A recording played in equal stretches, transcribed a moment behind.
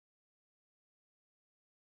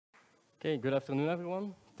Okay, good afternoon,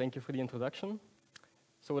 everyone. Thank you for the introduction.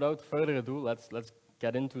 So without further ado, let's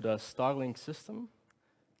get into the Starlink system.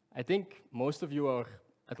 I think most of you are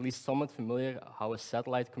at least somewhat familiar how a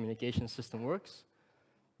satellite communication system works.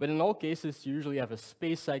 But in all cases, you usually have a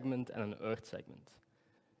space segment and an Earth segment.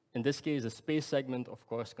 In this case, the space segment, of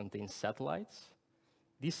course, contains satellites.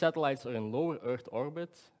 These satellites are in lower Earth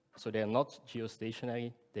orbit, so they are not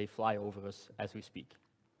geostationary. They fly over us as we speak.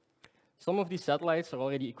 Some of these satellites are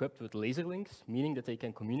already equipped with laser links, meaning that they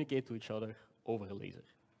can communicate to each other over a laser.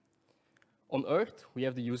 On Earth, we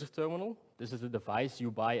have the user terminal. This is the device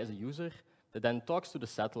you buy as a user that then talks to the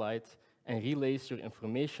satellite and relays your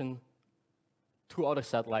information through other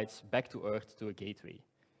satellites back to Earth to a gateway.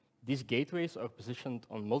 These gateways are positioned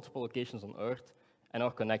on multiple locations on Earth and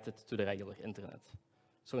are connected to the regular internet.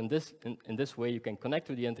 So in this way, you can connect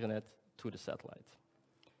to the internet through the satellite.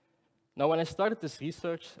 Now, when I started this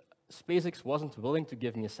research, SpaceX wasn't willing to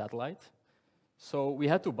give me a satellite, so we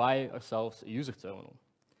had to buy ourselves a user terminal.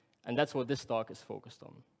 And that's what this talk is focused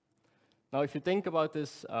on. Now, if you think about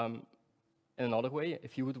this in another way,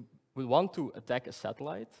 if you would want to attack a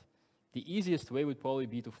satellite, the easiest way would probably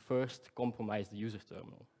be to first compromise the user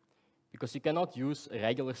terminal, because you cannot use a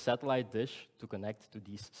regular satellite dish to connect to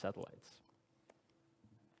these satellites.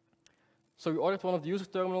 So we ordered one of the user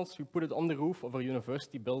terminals, we put it on the roof of our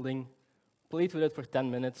university building, played with it for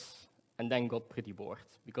 10 minutes, and then got pretty bored,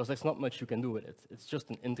 because there's not much you can do with it. It's just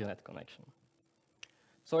an internet connection.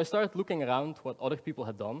 So I started looking around what other people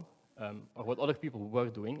had done, or what other people were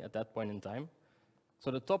doing at that point in time.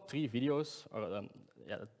 So the top 3 videos, or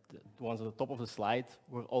the ones at the top of the slide,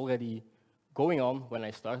 were already going on when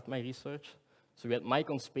I started my research. So we had Mike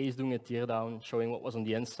on Space doing a teardown, showing what was on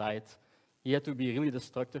the inside. He had to be really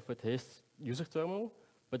destructive with his user terminal,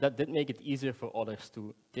 but that did make it easier for others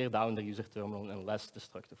to tear down their user terminal in a less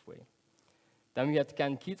destructive way. Then we had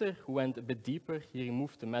Ken Keeter, who went a bit deeper. He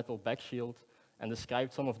removed the metal back shield and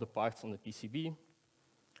described some of the parts on the PCB.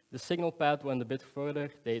 The signal pad went a bit further.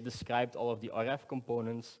 They described all of the RF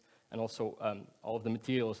components and also all of the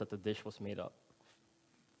materials that the dish was made of.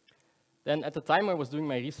 Then at the time I was doing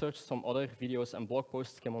my research, some other videos and blog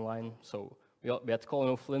posts came online. So we had Colin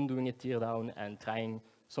O'Flynn doing a teardown and trying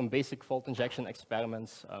some basic fault injection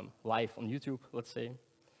experiments live on YouTube, let's say.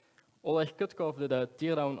 Oleg Kutkov did a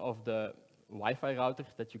teardown of the Wi-Fi router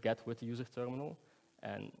that you get with the user terminal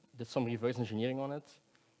and did some reverse engineering on it.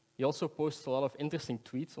 He also posts a lot of interesting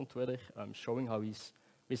tweets on Twitter showing how he's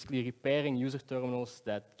basically repairing user terminals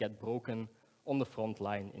that get broken on the front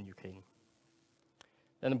line in Ukraine.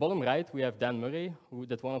 Then in the bottom right, we have Dan Murray, who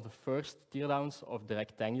did one of the first teardowns of the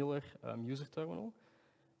rectangular user terminal.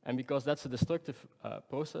 And because that's a destructive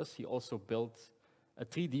process, he also built a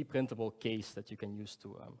 3D printable case that you can use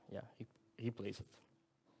to replace it.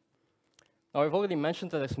 Now, I've already mentioned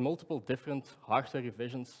that there's multiple different hardware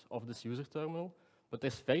revisions of this user terminal, but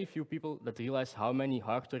there's very few people that realize how many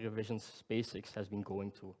hardware revisions SpaceX has been going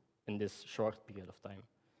through in this short period of time.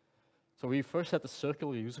 So we first had the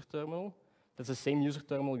circular user terminal. That's the same user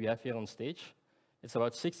terminal we have here on stage. It's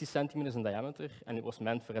about 60 centimeters in diameter, and it was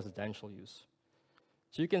meant for residential use.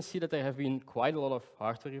 So you can see that there have been quite a lot of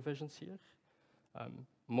hardware revisions here.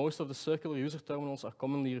 Most of the circular user terminals are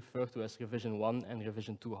commonly referred to as revision 1 and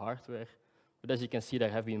revision 2 hardware, but as you can see, there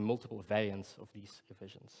have been multiple variants of these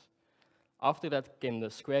revisions. After that came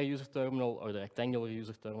the square user terminal or the rectangular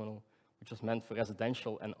user terminal, which was meant for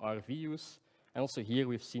residential and RV use, and also here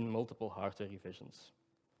we've seen multiple hardware revisions.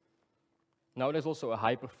 Now there's also a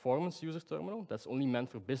high-performance user terminal that's only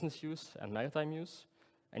meant for business use and maritime use.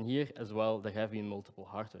 And here as well, there have been multiple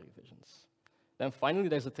hardware revisions. Then finally,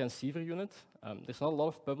 there's a transceiver unit. There's not a lot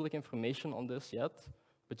of public information on this yet,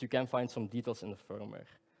 but you can find some details in the firmware.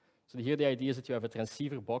 So here the idea is that you have a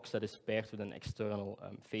transceiver box that is paired with an external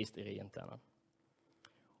phased array antenna.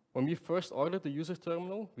 When we first ordered the user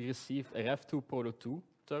terminal, we received a Rev2 Proto 2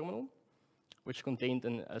 terminal, which contained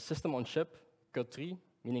a system-on-chip, CUT3,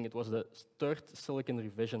 meaning it was the 3rd silicon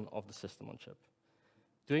revision of the system-on-chip.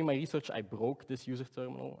 During my research, I broke this user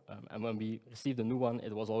terminal, and when we received a new one,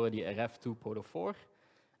 it was already a Rev2 Proto 4,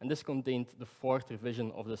 and this contained the 4th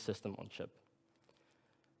revision of the system-on-chip.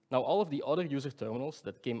 Now, all of the other user terminals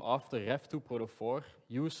that came after Rev2 Proto 4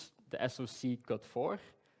 use the SoC CUT4,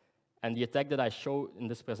 and the attack that I show in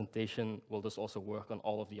this presentation will thus also work on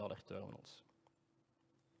all of the other terminals.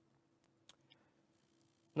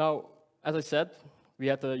 Now, as I said, we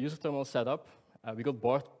had the user terminal set up. We got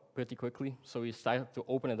bored pretty quickly, so we started to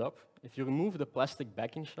open it up. If you remove the plastic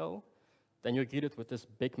backing shell, then you're greeted with this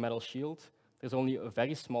big metal shield. There's only a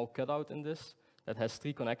very small cutout in this that has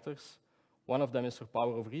 3 connectors. One of them is for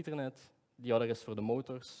power over Ethernet, the other is for the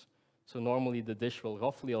motors, So normally the dish will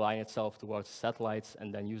roughly align itself towards satellites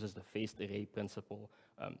and then uses the phased array principle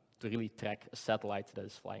to really track a satellite that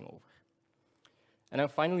is flying over. And then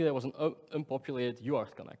finally, there was an unpopulated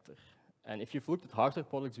UART connector. And if you've looked at hardware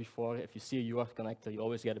products before, if you see a UART connector, you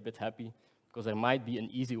always get a bit happy because there might be an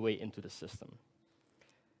easy way into the system.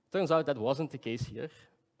 Turns out that wasn't the case here.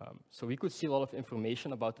 So we could see a lot of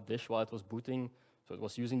information about the dish while it was booting. So it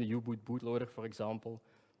was using the U-boot bootloader, for example.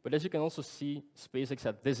 But as you can also see, SpaceX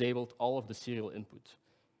had disabled all of the serial input.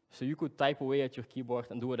 So you could type away at your keyboard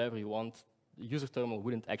and do whatever you want. The user terminal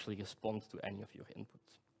wouldn't actually respond to any of your input.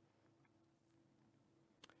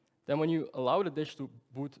 Then when you allow the dish to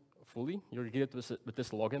boot fully, you're greeted with this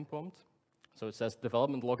login prompt. So it says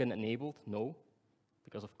development login enabled, no,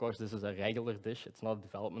 because of course this is a regular dish, it's not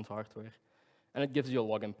development hardware. And it gives you a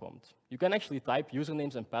login prompt. You can actually type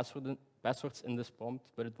usernames and passwords in this prompt,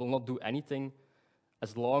 but it will not do anything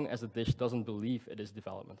as long as the dish doesn't believe it is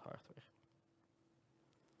development hardware.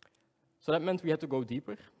 So that meant we had to go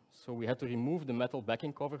deeper. So we had to remove the metal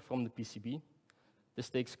backing cover from the PCB. This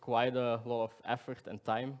takes quite a lot of effort and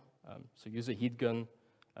time. So use a heat gun,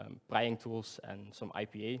 prying tools, and some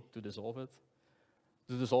IPA to dissolve it,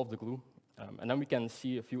 to dissolve the glue. And then we can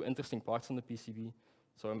see a few interesting parts on the PCB.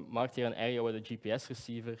 So I marked here an area with a GPS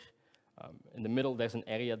receiver. In the middle, there's an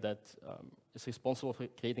area that is responsible for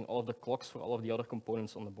creating all of the clocks for all of the other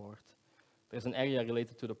components on the board. There's an area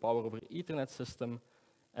related to the power over Ethernet system.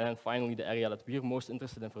 And then finally, the area that we're most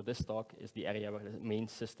interested in for this talk is the area where the main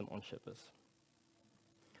system on chip is.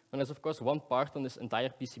 And there's, of course, one part on this entire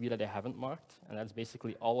PCB that I haven't marked, and that's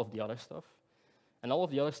basically all of the other stuff. And all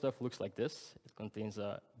of the other stuff looks like this. It contains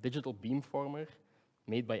a digital beamformer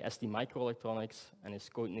made by ST Microelectronics and is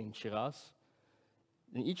codenamed Shiraz.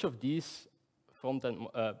 And each of these front-end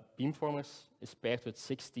beamformers is paired with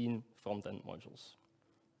 16 front-end modules,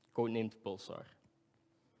 codenamed Pulsar.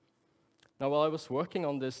 Now, while I was working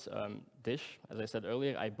on this dish, as I said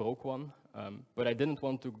earlier, I broke one, but I didn't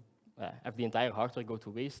want to have the entire hardware go to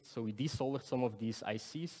waste, so we desoldered some of these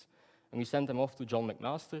ICs, and we sent them off to John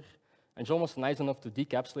McMaster, and John was nice enough to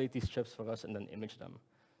decapsulate these chips for us and then image them.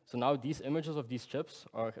 So now these images of these chips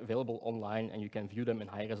are available online, and you can view them in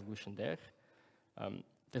high resolution there.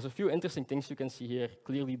 There's a few interesting things you can see here.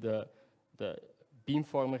 Clearly, the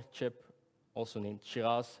beamformer chip, also named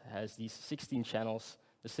Shiraz, has these 16 channels,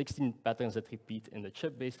 the 16 patterns that repeat in the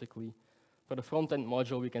chip, basically. For the front-end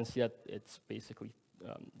module, we can see that it's basically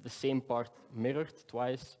the same part mirrored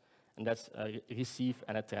twice, and that's a receive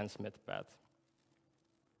and a transmit pad.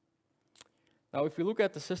 Now, if we look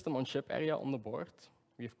at the system-on-chip area on the board,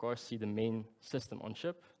 we of course see the main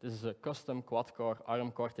system-on-chip. This is a custom quad-core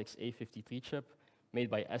ARM Cortex-A53 chip made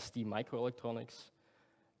by ST Microelectronics.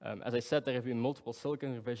 As I said, there have been multiple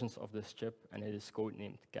silicon revisions of this chip, and it is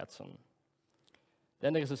codenamed Catson.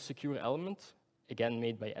 Then there is a secure element, again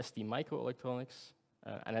made by ST Microelectronics.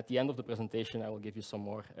 And at the end of the presentation, I will give you some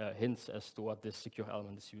more hints as to what this secure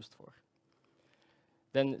element is used for.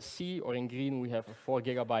 Then C, or in green, we have a 4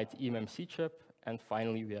 GB eMMC chip. And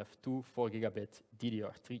finally, we have two 4 GB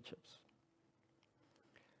DDR3 chips.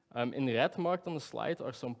 In red marked on the slide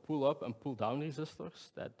are some pull-up and pull-down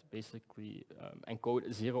resistors that basically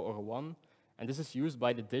encode 0 or 1. And this is used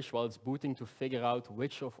by the dish while it's booting to figure out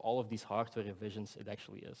which of all of these hardware revisions it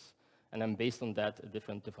actually is. And then based on that, a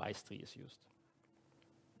different device tree is used.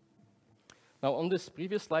 Now, on this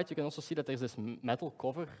previous slide, you can also see that there's this metal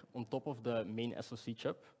cover on top of the main SoC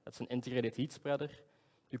chip. That's an integrated heat spreader.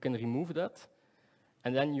 You can remove that,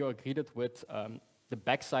 and then you're greeted with the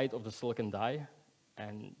backside of the silicon die.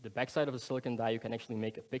 And the backside of the silicon die you can actually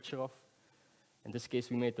make a picture of. In this case,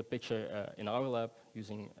 we made the picture in our lab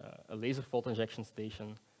using a laser volt injection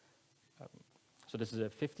station. So this is a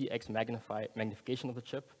 50x magnification of the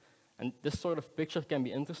chip. And this sort of picture can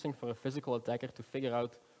be interesting for a physical attacker to figure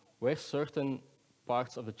out where certain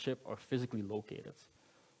parts of the chip are physically located.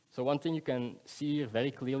 So one thing you can see here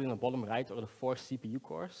very clearly in the bottom right are the 4 CPU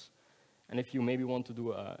cores. And if you maybe want to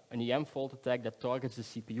do an EM fault attack that targets the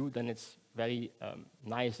CPU, then it's very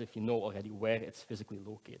nice if you know already where it's physically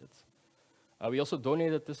located. We also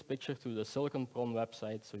donated this picture to the SiliconPron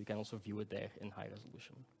website, so you can also view it there in high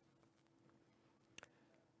resolution.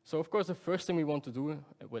 So of course, the first thing we want to do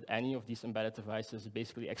with any of these embedded devices is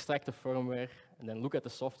basically extract the firmware and then look at the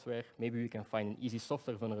software. Maybe we can find an easy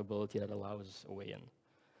software vulnerability that allows us a way in.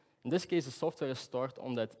 In this case, the software is stored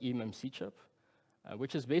on that eMMC chip,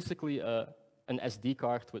 which is basically an SD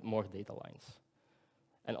card with more data lines.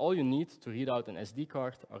 And all you need to read out an SD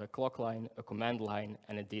card are a clock line, a command line,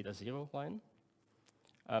 and a data 0 line.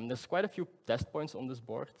 There's quite a few test points on this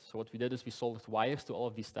board. So what we did is we soldered wires to all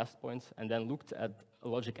of these test points and then looked at a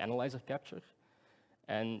logic analyzer capture.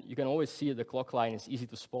 And you can always see the clock line is easy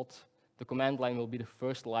to spot. The command line will be the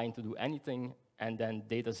first line to do anything, and then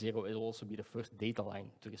data 0 will also be the first data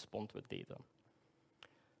line to respond with data.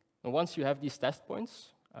 And once you have these test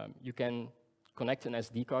points, you can connect an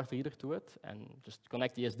SD card reader to it, and just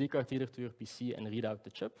connect the SD card reader to your PC and read out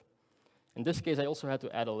the chip. In this case, I also had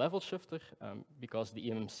to add a level shifter because the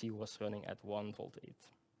eMMC was running at 1 volt 8.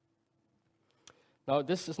 Now,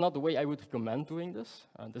 this is not the way I would recommend doing this.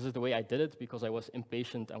 This is the way I did it because I was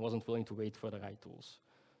impatient and wasn't willing to wait for the right tools.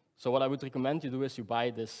 So what I would recommend you do is you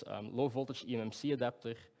buy this low voltage eMMC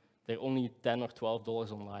adapter. They're only $10 or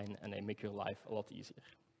 $12 online, and they make your life a lot easier.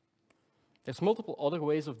 There's multiple other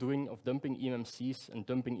ways of dumping eMMCs and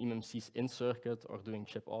dumping eMMCs in circuit or doing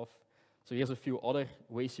chip off. So here's a few other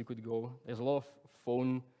ways you could go. There's a lot of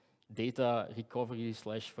phone data recovery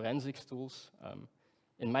 / forensics tools.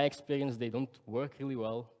 In my experience, they don't work really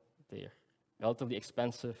well. They're relatively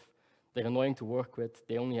expensive. They're annoying to work with.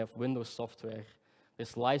 They only have Windows software.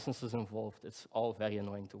 There's licenses involved. It's all very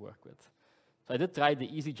annoying to work with. So I did try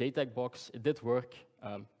the Easy JTAG box. It did work,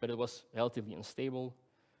 but it was relatively unstable.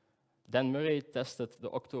 Dan Murray tested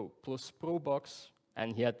the Octo Plus Pro box,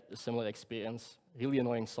 and he had a similar experience, really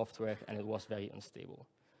annoying software, and it was very unstable.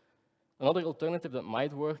 Another alternative that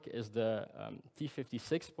might work is the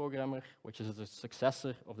T56 programmer, which is the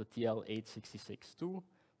successor of the TL866-2,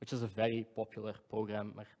 which is a very popular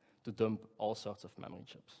programmer to dump all sorts of memory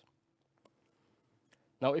chips.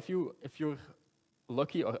 Now, if you're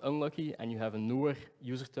lucky or unlucky and you have a newer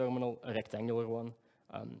user terminal, a rectangular one,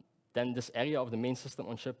 then this area of the main system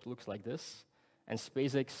on chip looks like this, and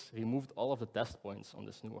SpaceX removed all of the test points on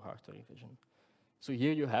this newer hardware revision. So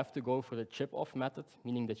here you have to go for the chip-off method,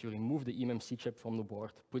 meaning that you remove the eMMC chip from the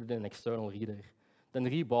board, put it in an external reader, then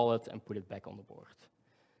reball it and put it back on the board.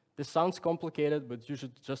 This sounds complicated, but you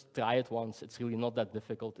should just try it once. It's really not that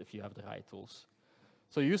difficult if you have the right tools.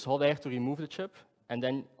 So use hot air to remove the chip, and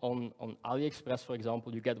then on AliExpress, for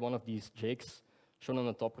example, you get one of these jigs shown on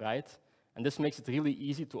the top right, and this makes it really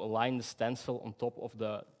easy to align the stencil on top of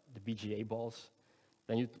the BGA balls.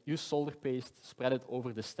 Then you use solder paste, spread it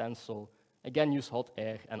over the stencil. Again, use hot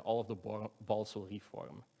air, and all of the balls will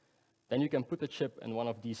reform. Then you can put the chip in one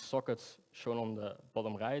of these sockets shown on the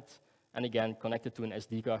bottom right, and again, connect it to an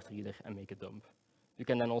SD card reader and make a dump. You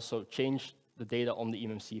can then also change the data on the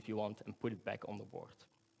eMMC if you want and put it back on the board.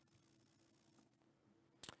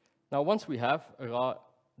 Now, once we have a raw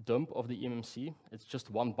dump of the eMMC, it's just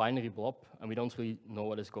one binary blob, and we don't really know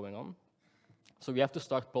what is going on. So we have to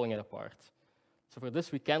start pulling it apart. So for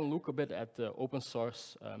this, we can look a bit at the open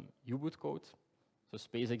source U-boot code. So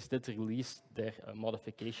SpaceX did release their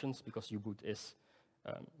modifications because U-boot is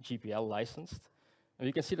GPL licensed. And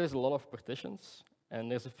you can see there's a lot of partitions,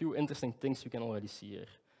 and there's a few interesting things you can already see here.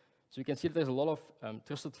 So you can see that there's a lot of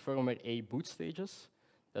trusted firmware A boot stages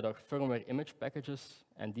that are firmware image packages,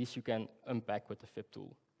 and these you can unpack with the FIP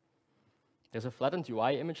tool. There's a flattened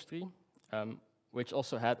UI image tree, which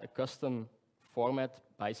also had a custom format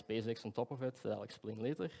by SpaceX on top of it that I'll explain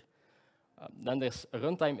later. Then there's a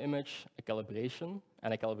runtime image, a calibration,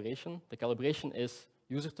 and a calibration. The calibration is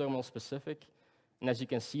user terminal specific, and as you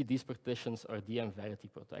can see, these partitions are DM Verity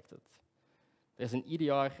protected. There's an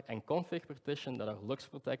EDR and config partition that are LUX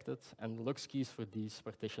protected, and the LUX keys for these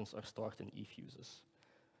partitions are stored in eFuses.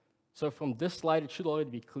 So from this slide, it should already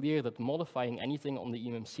be clear that modifying anything on the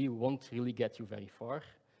eMMC won't really get you very far.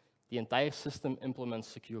 The entire system implements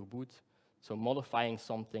secure boot, so modifying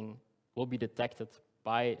something will be detected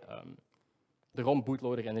by the ROM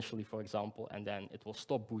bootloader initially, for example, and then it will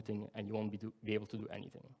stop booting and you won't be able to do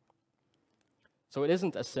anything. So it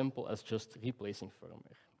isn't as simple as just replacing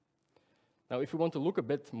firmware. Now, if you want to look a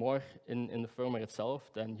bit more in the firmware itself,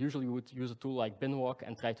 then usually we would use a tool like binwalk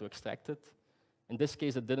and try to extract it. In this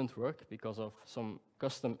case, it didn't work because of some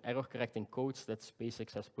custom error-correcting codes that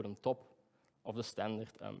SpaceX has put on top of the standard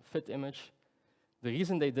fit image. The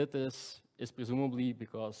reason they did this is presumably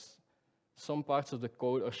because some parts of the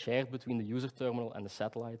code are shared between the user terminal and the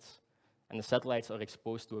satellites are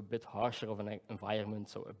exposed to a bit harsher of an environment,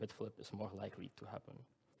 so a bit flip is more likely to happen.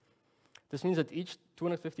 This means that each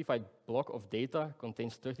 255 block of data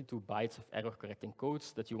contains 32 bytes of error-correcting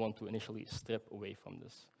codes that you want to initially strip away from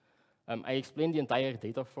this. I explained the entire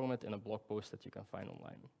data format in a blog post that you can find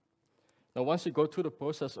online. Now, once you go through the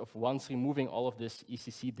process of once removing all of this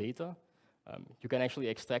ECC data, you can actually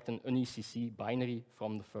extract an unECC binary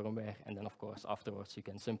from the firmware, and then, of course, afterwards, you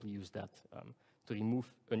can simply use that to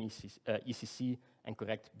remove ECC and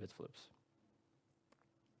correct bit flips.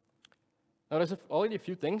 Now, there's already a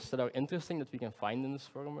few things that are interesting that we can find in this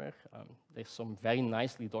firmware. There's some very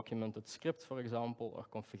nicely documented scripts, for example, or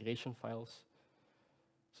configuration files.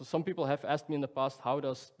 So some people have asked me in the past, how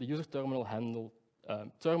does the user terminal handle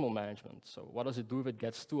thermal management? So what does it do if it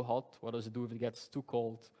gets too hot? What does it do if it gets too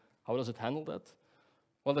cold? How does it handle that?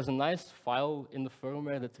 Well, there's a nice file in the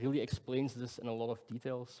firmware that really explains this in a lot of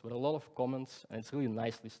details with a lot of comments, and it's really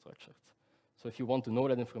nicely structured. So if you want to know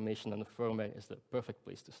that information, then the firmware is the perfect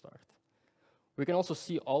place to start. We can also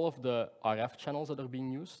see all of the RF channels that are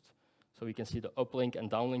being used. So we can see the uplink and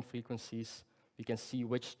downlink frequencies. We can see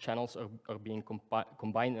which channels are being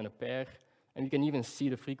combined in a pair. And we can even see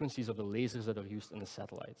the frequencies of the lasers that are used in the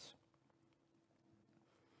satellites.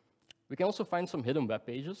 We can also find some hidden web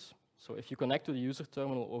pages. So if you connect to the user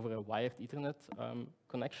terminal over a wired Ethernet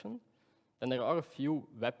connection, then there are a few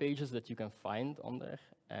web pages that you can find on there.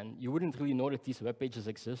 And you wouldn't really know that these web pages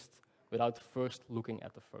exist without first looking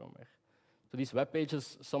at the firmware. So these web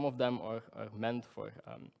pages, some of them are meant for,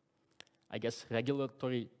 I guess,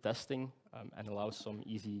 regulatory testing and allow some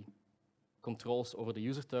easy controls over the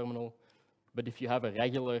user terminal. But if you have a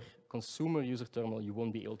regular consumer user terminal, you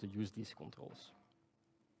won't be able to use these controls.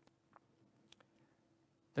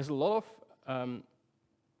 There's a lot of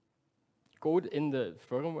code in the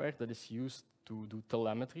firmware that is used to do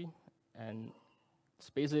telemetry, and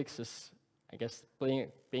SpaceX is, I guess,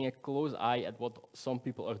 paying a close eye at what some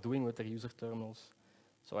people are doing with their user terminals.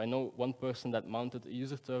 So I know one person that mounted a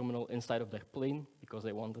user terminal inside of their plane because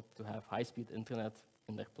they wanted to have high-speed internet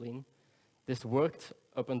in their plane. This worked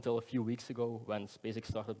up until a few weeks ago when SpaceX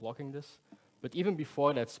started blocking this. But even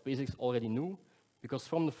before that, SpaceX already knew, because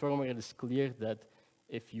from the firmware it is clear that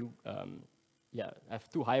if you have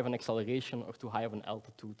too high of an acceleration or too high of an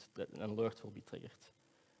altitude, that an alert will be triggered.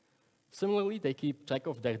 Similarly, they keep track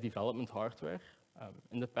of their development hardware.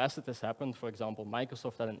 In the past, it has happened. For example,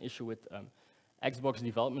 Microsoft had an issue with Xbox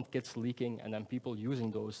development kits leaking and then people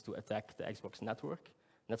using those to attack the Xbox network.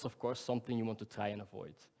 And that's, of course, something you want to try and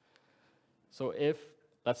avoid. So if,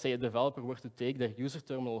 let's say, a developer were to take their user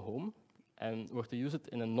terminal home and were to use it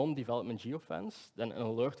in a non-development geofence, then an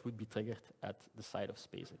alert would be triggered at the site of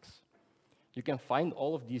SpaceX. You can find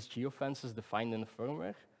all of these geofences defined in the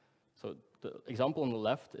firmware. So the example on the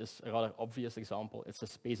left is a rather obvious example. It's a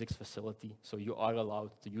SpaceX facility, so you are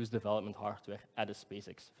allowed to use development hardware at a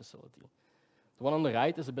SpaceX facility. The one on the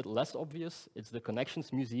right is a bit less obvious. It's the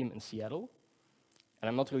Connections Museum in Seattle, and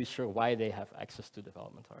I'm not really sure why they have access to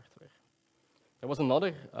development hardware. There was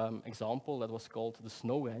another example that was called the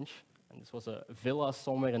Snow Ranch, and this was a villa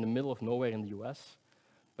somewhere in the middle of nowhere in the US,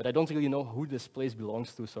 but I don't really know who this place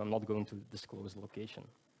belongs to, so I'm not going to disclose the location.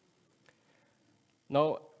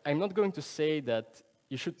 Now, I'm not going to say that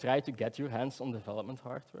you should try to get your hands on development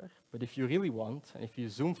hardware, but if you really want, and if you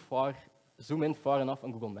zoom in far enough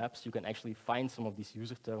on Google Maps, you can actually find some of these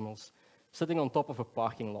user terminals sitting on top of a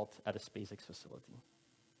parking lot at a SpaceX facility.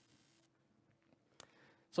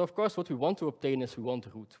 So of course, what we want to obtain is we want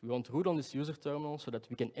root. We want root on this user terminal so that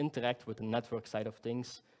we can interact with the network side of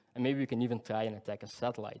things, and maybe we can even try and attack a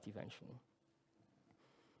satellite eventually.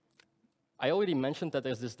 I already mentioned that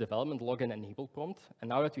there's this development login enable prompt, and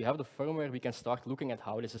now that we have the firmware, we can start looking at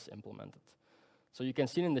how this is implemented. So you can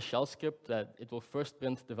see in the shell script that it will first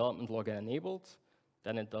print development login enabled,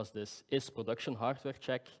 then it does this is production hardware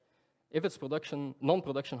check. If it's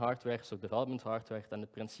non-production hardware, so development hardware, then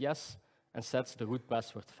it prints yes, and sets the root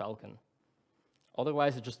password Falcon.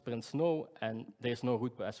 Otherwise, it just prints no, and there's no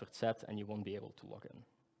root password set, and you won't be able to log in.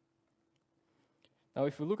 Now,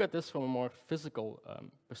 if we look at this from a more physical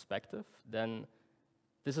perspective, then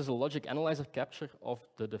this is a logic analyzer capture of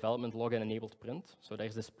the development login enabled print. So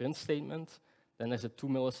there's this print statement, then there's a 2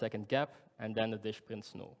 millisecond gap, and then the dish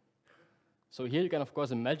prints no. So here you can, of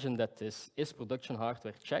course, imagine that this is production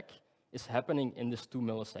hardware check is happening in this 2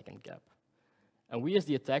 millisecond gap. And we, as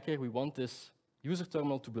the attacker, we want this user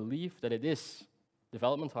terminal to believe that it is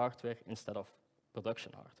development hardware instead of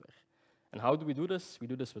production hardware. And how do we do this? We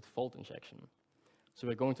do this with fault injection. So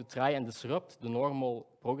we're going to try and disrupt the normal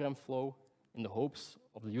program flow in the hopes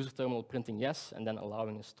of the user terminal printing yes and then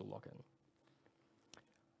allowing us to log in.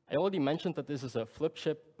 I already mentioned that this is a flip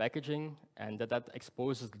chip packaging and that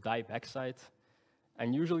exposes the die backside.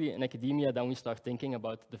 And usually in academia, then we start thinking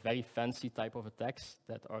about the very fancy type of attacks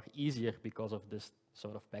that are easier because of this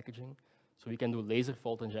sort of packaging. So we can do laser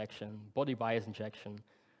fault injection, body bias injection,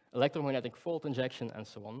 electromagnetic fault injection, and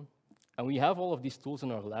so on. And we have all of these tools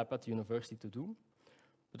in our lab at the university to do.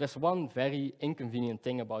 But there's one very inconvenient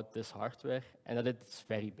thing about this hardware, and that it's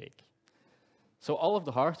very big. So all of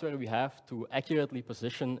the hardware we have to accurately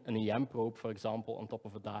position an EM probe, for example, on top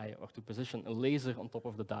of a die, or to position a laser on top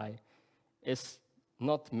of the die, is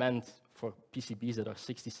not meant for PCBs that are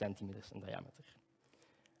 60 centimeters in diameter.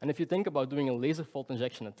 And if you think about doing a laser fault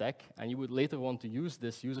injection attack, and you would later want to use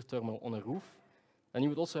this user terminal on a roof, then you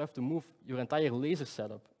would also have to move your entire laser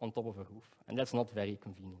setup on top of a roof, and that's not very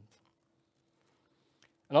convenient.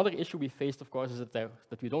 Another issue we faced, of course, is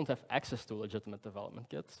that we don't have access to a legitimate development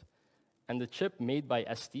kit, and the chip made by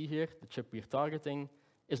ST here, the chip we're targeting,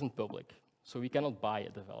 isn't public, so we cannot buy a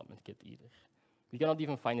development kit either. We cannot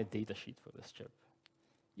even find a datasheet for this chip.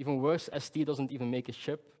 Even worse, ST doesn't even make a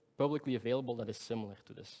chip publicly available that is similar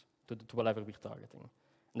to this, to whatever we're targeting.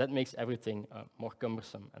 And that makes everything more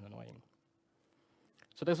cumbersome and annoying.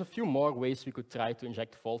 So there's a few more ways we could try to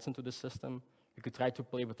inject faults into the system. We could try to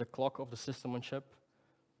play with the clock of the system on chip.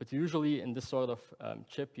 But usually in this sort of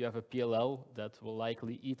chip, you have a PLL that will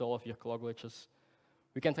likely eat all of your clock glitches.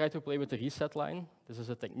 We can try to play with the reset line. This is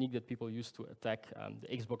a technique that people use to attack the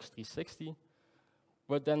Xbox 360.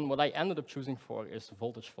 But then what I ended up choosing for is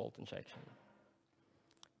voltage fault injection.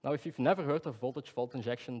 Now, if you've never heard of voltage fault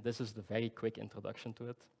injection, this is the very quick introduction to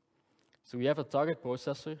it. So we have a target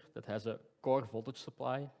processor that has a core voltage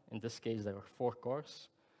supply. In this case, there are 4 cores.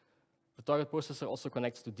 The target processor also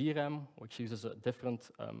connects to DRAM, which uses a different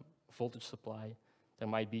voltage supply. There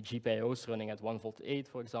might be GPIOs running at 1.8 volt,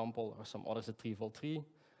 for example, or some others at 3.3 volt.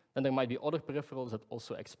 Then there might be other peripherals that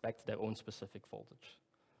also expect their own specific voltage.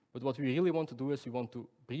 But what we really want to do is we want to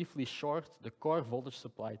briefly short the core voltage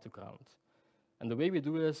supply to ground. And the way we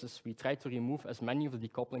do this is we try to remove as many of the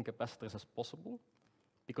decoupling capacitors as possible,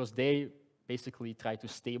 because they basically try to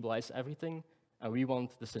stabilize everything, and we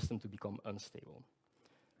want the system to become unstable.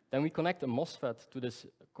 Then we connect a MOSFET to this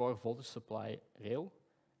core voltage supply rail,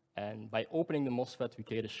 and by opening the MOSFET, we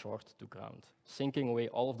create a short to ground, sinking away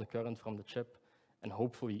all of the current from the chip and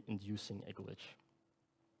hopefully inducing a glitch.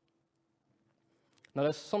 Now,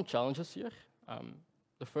 there's some challenges here.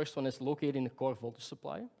 The first one is locating the core voltage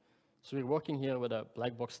supply. So we're working here with a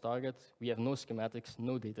black box target. We have no schematics,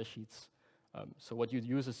 no data sheets. So what you'd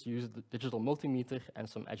use is use the digital multimeter and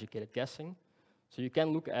some educated guessing. So you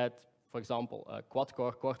can look at, for example, a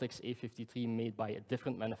quad-core Cortex-A53 made by a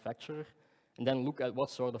different manufacturer, and then look at what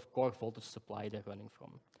sort of core voltage supply they're running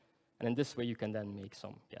from. And in this way, you can then make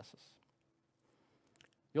some guesses.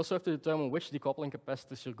 You also have to determine which decoupling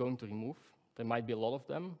capacitors you're going to remove. There might be a lot of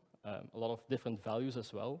them, a lot of different values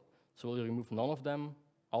as well. So will you remove none of them,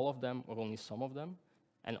 all of them, or only some of them?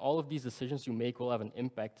 And all of these decisions you make will have an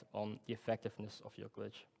impact on the effectiveness of your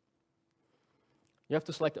glitch. You have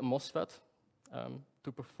to select a MOSFET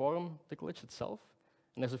to perform the glitch itself.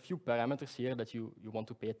 And there's a few parameters here that you want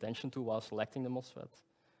to pay attention to while selecting the MOSFET.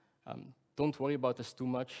 Don't worry about this too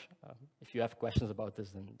much. If you have questions about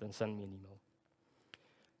this, then send me an email.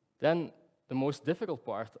 Then the most difficult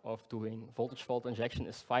part of doing voltage fault injection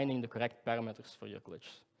is finding the correct parameters for your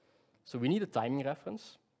glitch. So we need a timing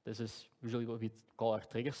reference. This is usually what we call our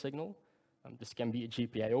trigger signal. This can be a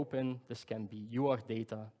GPIO pin, this can be UART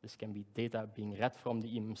data, this can be data being read from the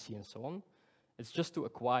eMMC and so on. It's just to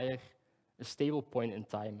acquire a stable point in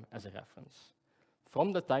time as a reference.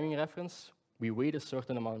 From the timing reference, we wait a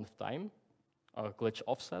certain amount of time, our glitch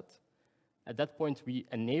offset. At that point, we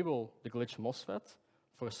enable the glitch MOSFET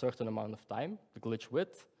for a certain amount of time, the glitch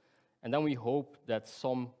width, and then we hope that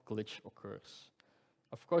some glitch occurs.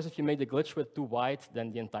 Of course, if you make the glitch width too wide,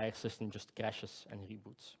 then the entire system just crashes and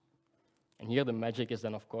reboots. And here the magic is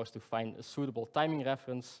then, of course, to find a suitable timing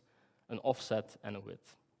reference, an offset, and a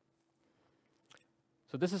width.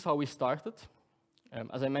 So this is how we started.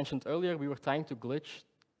 As I mentioned earlier, we were trying to glitch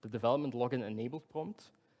the development login enabled prompt.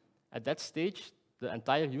 At that stage, the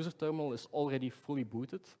entire user terminal is already fully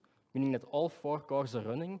booted, meaning that all 4 cores are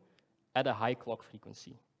running at a high clock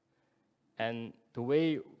frequency. And the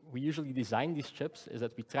way we usually design these chips is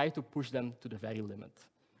that we try to push them to the very limit.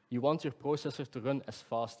 You want your processor to run as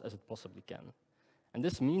fast as it possibly can. And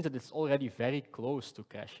this means that it's already very close to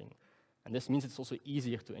crashing. And this means it's also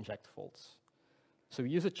easier to inject faults. So we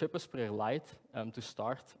use a ChipSprayer Lite to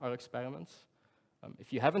start our experiments.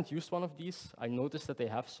 If you haven't used one of these, I noticed that they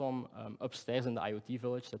have some upstairs in the IoT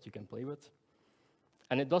village that you can play with.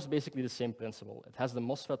 And it does basically the same principle. It has the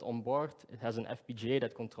MOSFET on board, it has an FPGA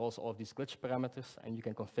that controls all of these glitch parameters, and you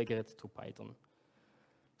can configure it through Python.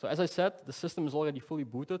 So as I said, the system is already fully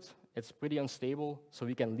booted. It's pretty unstable, so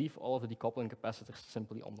we can leave all of the decoupling capacitors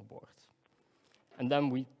simply on the board. And then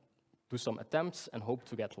we do some attempts and hope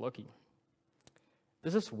to get lucky.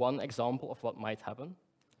 This is one example of what might happen.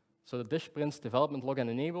 So the dish prints development login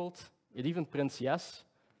enabled. It even prints yes,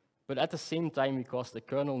 but at the same time, we caused a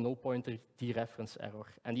kernel null pointer dereference error,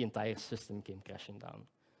 and the entire system came crashing down.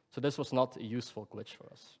 So this was not a useful glitch for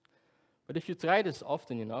us. But if you try this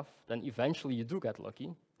often enough, then eventually you do get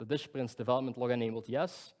lucky. The dish prints development log enabled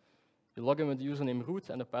yes, you log in with the username root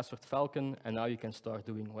and the password Falcon, and now you can start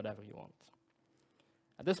doing whatever you want.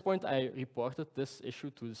 At this point, I reported this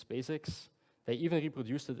issue to the SpaceX. They even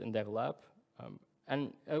reproduced it in their lab.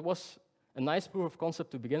 And it was a nice proof of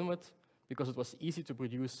concept to begin with, because it was easy to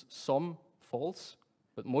produce some faults,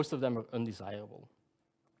 but most of them are undesirable.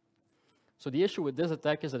 So the issue with this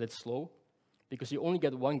attack is that it's slow, because you only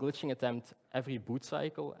get one glitching attempt every boot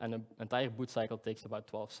cycle, and an entire boot cycle takes about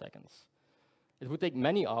 12 seconds. It would take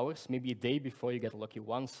many hours, maybe a day, before you get lucky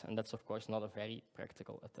once, and that's, of course, not a very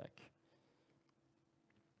practical attack.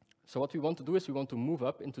 So what we want to do is we want to move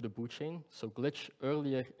up into the boot chain, so glitch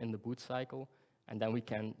earlier in the boot cycle, and then we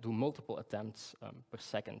can do multiple attempts per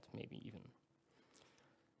second, maybe even.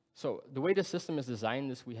 So the way the system is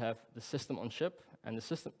designed is we have the system on chip, and the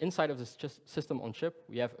system inside of this system on chip,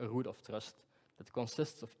 we have a root of trust that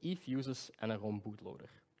consists of eFuses and a ROM bootloader.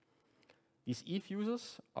 These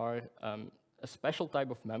eFuses are a special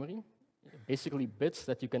type of memory, basically bits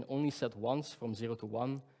that you can only set once from 0 to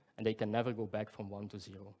 1, and they can never go back from 1 to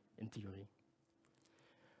 0, in theory.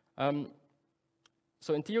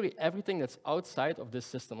 So in theory, everything that's outside of this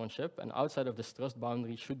system on chip and outside of this trust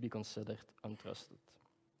boundary should be considered untrusted.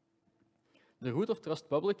 The root of trust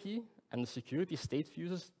public key and the security state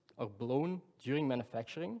fuses are blown during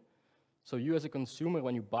manufacturing. So you as a consumer,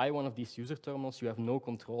 when you buy one of these user terminals, you have no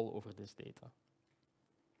control over this data.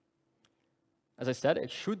 As I said, it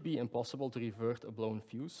should be impossible to revert a blown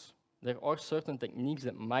fuse. There are certain techniques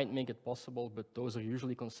that might make it possible, but those are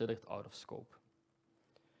usually considered out of scope.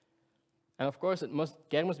 And of course,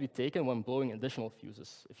 care must be taken when blowing additional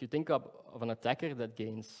fuses. If you think of an attacker that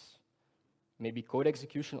gains maybe code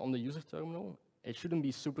execution on the user terminal, it shouldn't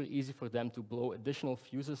be super easy for them to blow additional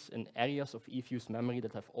fuses in areas of eFuse memory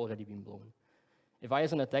that have already been blown. If I,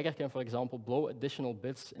 as an attacker, can, for example, blow additional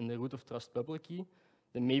bits in the root of trust public key,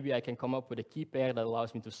 then maybe I can come up with a key pair that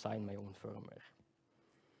allows me to sign my own firmware.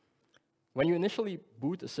 When you initially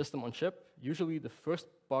boot a system on chip, usually the first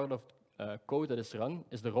part of code that is run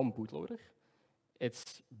is the ROM bootloader.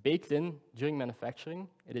 It's baked in during manufacturing.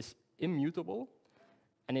 It is immutable,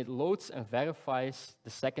 and it loads and verifies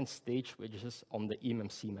the second stage, which is on the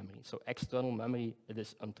eMMC memory. So external memory, it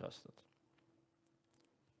is untrusted.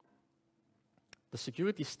 The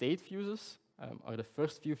security state fuses are the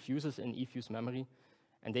first few fuses in eFuse memory,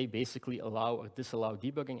 and they basically allow or disallow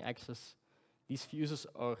debugging access. These fuses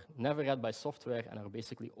are never read by software and are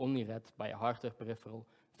basically only read by a hardware peripheral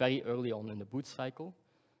very early on in the boot cycle.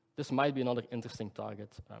 This might be another interesting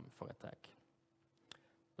target for attack.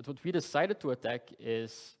 But what we decided to attack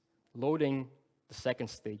is loading the second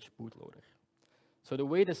stage bootloader. So the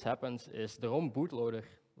way this happens is the ROM bootloader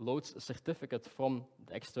loads a certificate from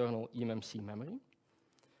the external eMMC memory.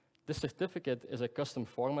 This certificate is a custom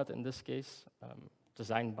format in this case,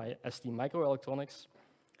 designed by ST Microelectronics.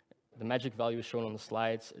 The magic value is shown on the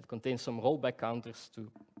slides. It contains some rollback counters to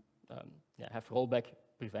have rollback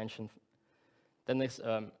prevention. Then there's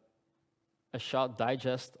a short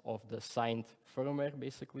digest of the signed firmware,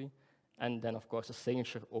 basically, and then, of course, a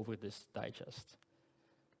signature over this digest.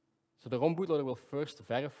 So the ROM bootloader will first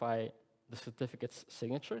verify the certificate's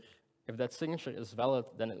signature. If that signature is valid,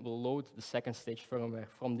 then it will load the second stage firmware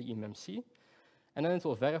from the eMMC, and then it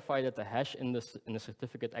will verify that the hash in the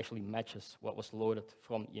certificate actually matches what was loaded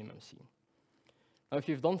from eMMC. Now, if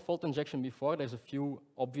you've done fault injection before, there's a few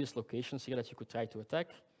obvious locations here that you could try to attack.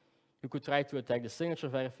 You could try to attack the signature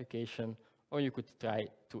verification, or you could try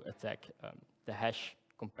to attack the hash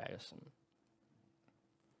comparison.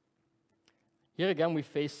 Here again, we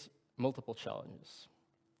face multiple challenges.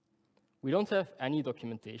 We don't have any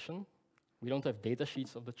documentation. We don't have data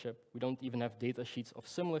sheets of the chip. We don't even have data sheets of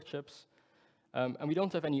similar chips. And we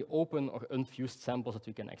don't have any open or unfused samples that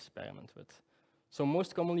we can experiment with. So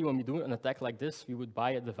most commonly, when we do an attack like this, we would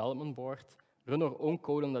buy a development board, run our own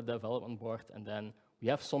code on the development board, and then we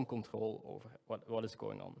have some control over what is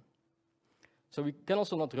going on. So we can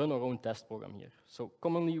also not run our own test program here. So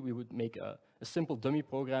commonly, we would make a simple dummy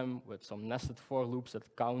program with some nested for loops that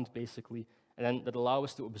count, basically, and then that allow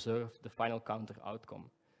us to observe the final counter outcome.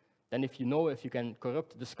 Then if you can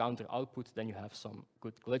corrupt this counter output, then you have some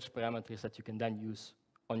good glitch parameters that you can then use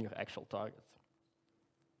on your actual target.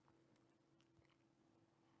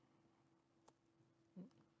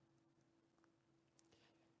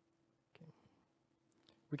 Okay.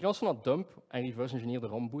 We can also not dump and reverse engineer the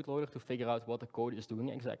ROM bootloader to figure out what the code is doing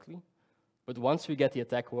exactly. But once we get the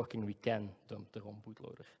attack working, we can dump the ROM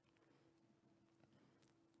bootloader.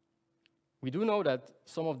 We do know that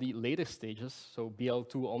some of the later stages, so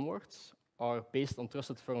BL2 onwards, are based on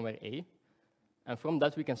trusted firmware A. And from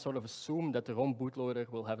that, we can sort of assume that the ROM bootloader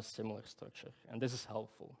will have a similar structure. And this is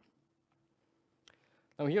helpful.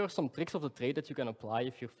 Now, here are some tricks of the trade that you can apply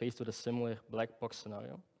if you're faced with a similar black box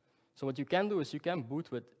scenario. So what you can do is you can boot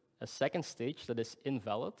with a second stage that is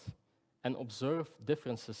invalid, and observe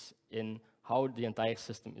differences in how the entire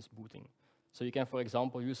system is booting. So you can, for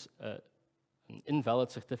example, use an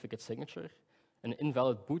invalid certificate signature, an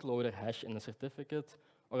invalid bootloader hash in a certificate,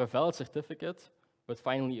 or a valid certificate, but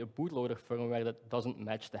finally a bootloader firmware that doesn't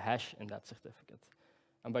match the hash in that certificate.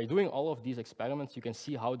 And by doing all of these experiments, you can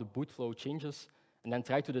see how the boot flow changes and then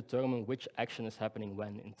try to determine which action is happening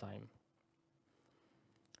when in time.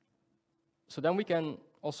 So then we can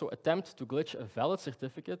also attempt to glitch a valid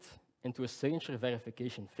certificate into a signature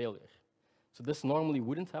verification failure. So this normally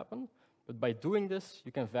wouldn't happen, but by doing this,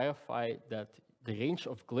 you can verify that the range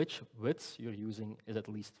of glitch widths you're using is at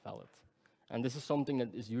least valid. And this is something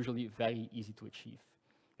that is usually very easy to achieve.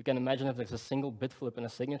 You can imagine if there's a single bit flip in a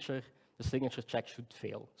signature, the signature check should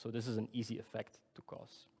fail. So this is an easy effect to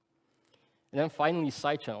cause. And then finally,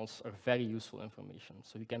 side channels are very useful information.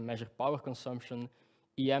 So you can measure power consumption,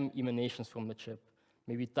 EM emanations from the chip,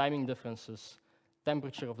 maybe timing differences,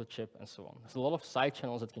 temperature of the chip, and so on. There's a lot of side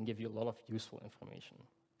channels that can give you a lot of useful information.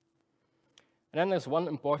 And then there's one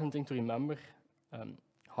important thing to remember.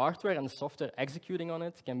 Hardware and the software executing on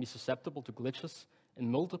it can be susceptible to glitches in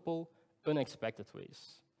multiple unexpected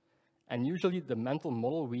ways. And usually the mental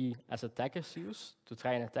model we as attackers use to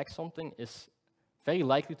try and attack something is very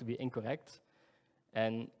likely to be incorrect.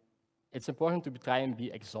 And it's important to try and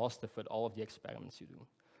be exhaustive with all of the experiments you do.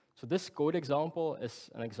 So this code example is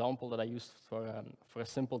an example that I used for a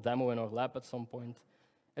simple demo in our lab at some point.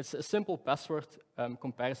 It's a simple password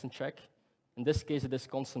comparison check. In this case, it is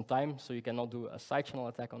constant time, so you cannot do a side channel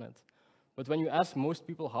attack on it. But when you ask most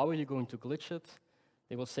people, how are you going to glitch it?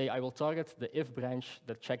 They will say, I will target the if branch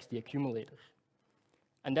that checks the accumulator.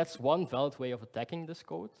 And that's one valid way of attacking this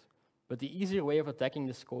code. But the easier way of attacking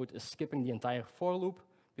this code is skipping the entire for loop,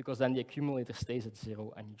 because then the accumulator stays at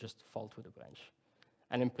 0 and you just fall to the branch.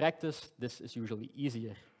 And in practice, this is usually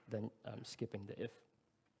easier than skipping the if.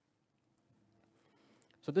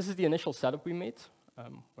 So this is the initial setup we made,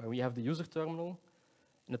 where we have the user terminal.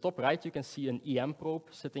 In the top right, you can see an EM probe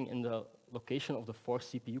sitting in the location of the 4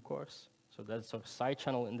 CPU cores. So that's our side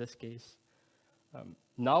channel in this case.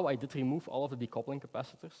 Now I did remove all of the decoupling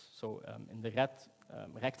capacitors. So in the red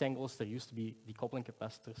rectangles, there used to be decoupling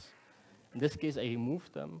capacitors. In this case, I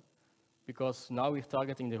removed them because now we're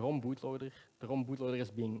targeting the ROM bootloader. The ROM bootloader is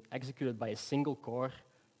being executed by a single core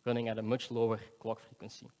running at a much lower clock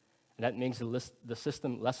frequency. And that makes the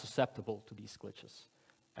system less susceptible to these glitches.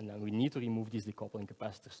 And then we need to remove these decoupling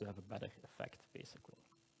capacitors to have a better effect, basically.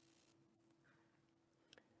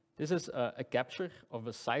 This is a capture of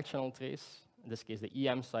a side channel trace, in this case the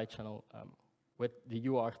EM side channel, with the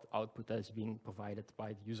UART output that is being provided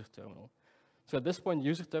by the user terminal. So at this point, the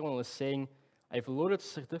user terminal is saying, I've loaded the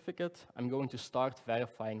certificate, I'm going to start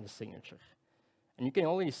verifying the signature. And you can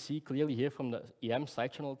already see clearly here from the EM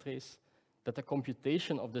side channel trace that the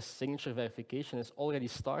computation of this signature verification is already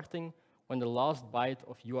starting when the last byte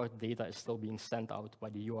of UART data is still being sent out by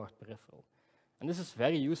the UART peripheral. And this is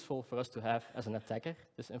very useful for us to have as an attacker,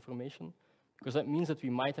 this information, because that means that we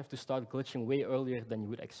might have to start glitching way earlier than you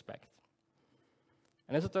would expect.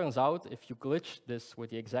 And as it turns out, if you glitch this with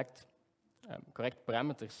the exact correct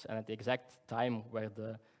parameters and at the exact time where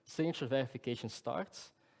the signature verification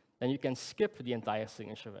starts, then you can skip the entire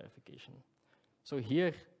signature verification. So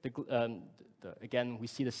here, again, we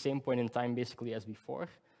see the same point in time basically as before.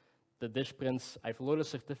 The dish prints, I've loaded a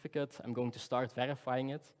certificate, I'm going to start verifying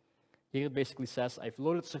it. Here it basically says, I've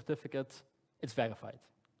loaded a certificate, it's verified,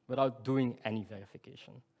 without doing any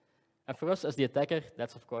verification. And for us as the attacker,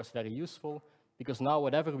 that's of course very useful, because now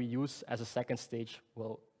whatever we use as a second stage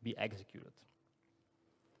will be executed.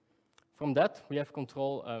 From that, we have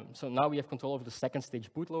control, so now we have control over the second stage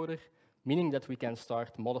bootloader, meaning that we can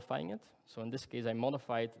start modifying it. So in this case, I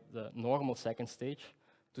modified the normal second stage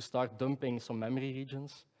to start dumping some memory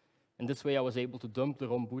regions. In this way, I was able to dump the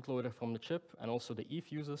ROM bootloader from the chip and also the E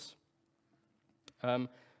fuses.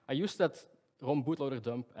 I used that ROM bootloader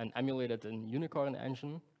dump and emulated in Unicorn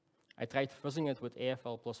engine. I tried fuzzing it with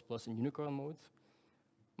AFL++ in Unicorn mode.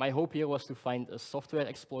 My hope here was to find a software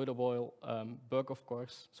exploitable bug, of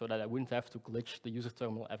course, so that I wouldn't have to glitch the user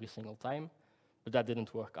terminal every single time, but that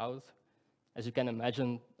didn't work out. As you can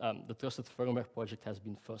imagine, the trusted firmware project has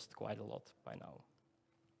been fuzzed quite a lot by now.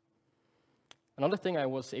 Another thing I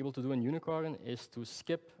was able to do in Unicorn is to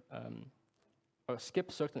skip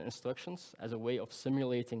certain instructions as a way of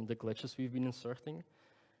simulating the glitches we've been inserting.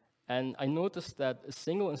 And I noticed that a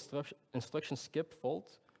single instruction skip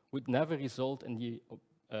fault would never result in the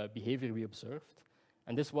behavior we observed.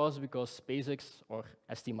 And this was because SpaceX or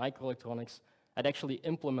ST Microelectronics had actually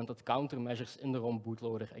implemented countermeasures in the ROM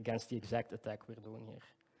bootloader against the exact attack we're doing here.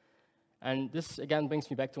 And this, again, brings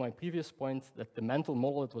me back to my previous point that the mental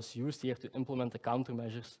model that was used here to implement the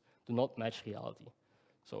countermeasures do not match reality.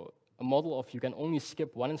 So a model of you can only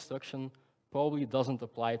skip one instruction probably doesn't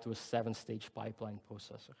apply to a 7-stage pipeline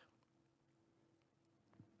processor.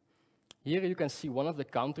 Here you can see one of the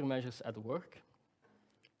countermeasures at work.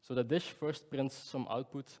 So the dish first prints some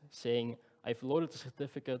output saying, I've loaded the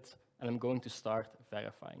certificate and I'm going to start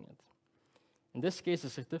verifying it. In this case, the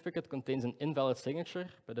certificate contains an invalid signature,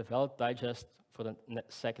 but a valid digest for the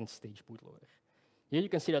second stage bootloader. Here you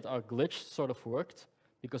can see that our glitch sort of worked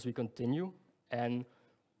because we continue and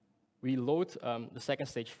we load the second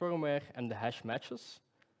stage firmware and the hash matches.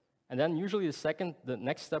 And then usually the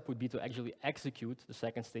next step would be to actually execute the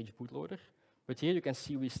second stage bootloader. But here you can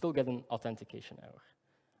see we still get an authentication error.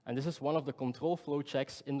 And this is one of the control flow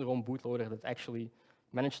checks in the ROM bootloader that actually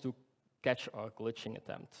managed to catch our glitching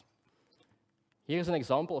attempt. Here's an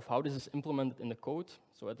example of how this is implemented in the code.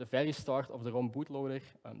 So at the very start of the ROM bootloader,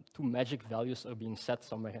 2 magic values are being set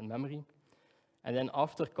somewhere in memory. And then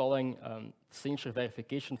after calling signature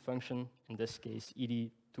verification function, in this case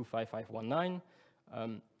ed25519,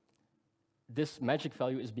 this magic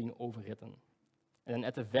value is being overwritten. And then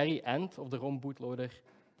at the very end of the ROM bootloader,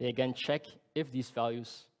 they again check if these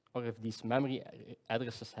values or if these memory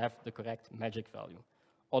addresses have the correct magic value.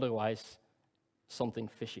 Otherwise, something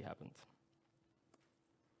fishy happened.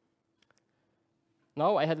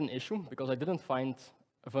 Now I had an issue because I didn't find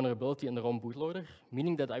a vulnerability in the ROM bootloader,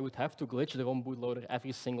 meaning that I would have to glitch the ROM bootloader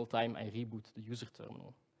every single time I reboot the user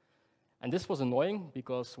terminal. And this was annoying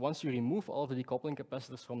because once you remove all of the decoupling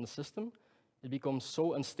capacitors from the system, it becomes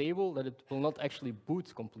so unstable that it will not actually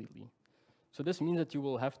boot completely. So this means that you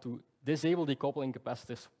will have to disable decoupling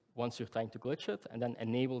capacitors once you're trying to glitch it, and then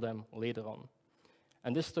enable them later on.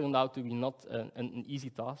 And this turned out to be not an easy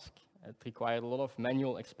task. It required a lot of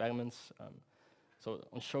manual experiments. So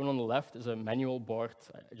shown on the left is a manual board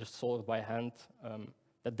I just soldered by hand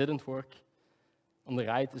that didn't work. On the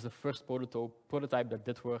right is the first prototype that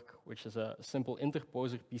did work, which is a simple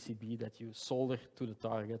interposer PCB that you solder to the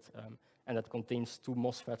target, and that contains 2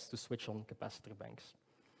 MOSFETs to switch on capacitor banks.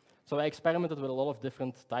 So I experimented with a lot of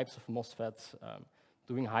different types of MOSFETs,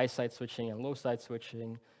 doing high-side switching and low-side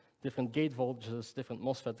switching, different gate voltages, different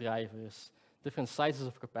MOSFET drivers, different sizes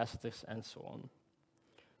of capacitors, and so on.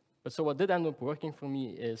 But so what did end up working for me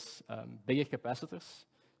is bigger capacitors.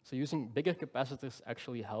 So using bigger capacitors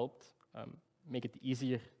actually helped make it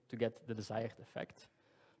easier to get the desired effect.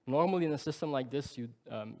 Normally in a system like this, you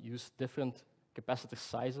use different capacitor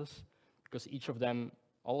sizes because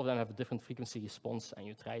all of them have a different frequency response, and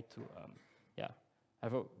you try to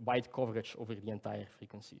have a wide coverage over the entire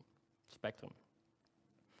frequency spectrum.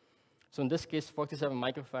 So in this case, 47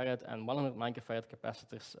 microfarad and 100 microfarad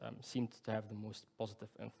capacitors seemed to have the most positive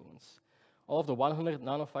influence. All of the 100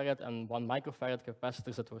 nanofarad and 1 microfarad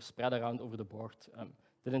capacitors that were spread around over the board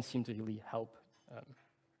didn't seem to really help.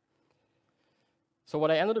 So what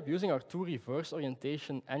I ended up using are 2 reverse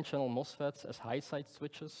orientation N-channel MOSFETs as high-side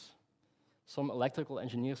switches. Some electrical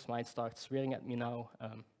engineers might start swearing at me now,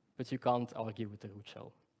 but you can't argue with the root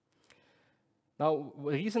shell. Now, the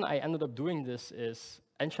reason I ended up doing this is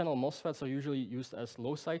N-channel MOSFETs are usually used as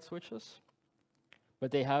low-side switches,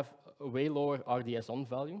 but they have a way lower RDS-on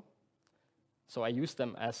value. So I use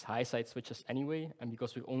them as high-side switches anyway, and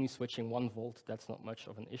because we're only switching 1 volt, that's not much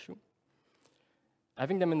of an issue.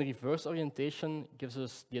 Having them in reverse orientation gives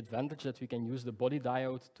us the advantage that we can use the body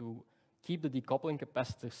diode to keep the decoupling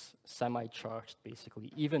capacitors semi-charged,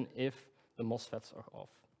 basically, even if the MOSFETs are off.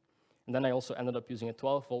 And then I also ended up using a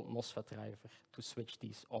 12-volt MOSFET driver to switch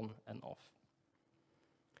these on and off.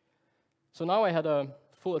 So now I had a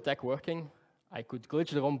full attack working. I could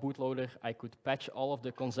glitch the ROM bootloader, I could patch all of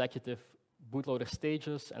the consecutive bootloader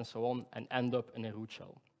stages and so on, and end up in a root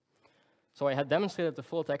shell. So I had demonstrated the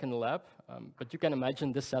full attack in the lab, but you can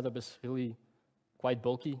imagine this setup is really quite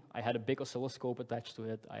bulky. I had a big oscilloscope attached to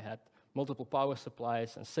it. I had multiple power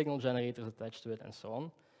supplies and signal generators attached to it, and so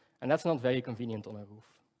on. And that's not very convenient on a roof.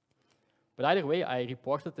 But either way, I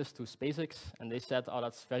reported this to SpaceX, and they said, oh,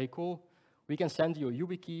 that's very cool. We can send you a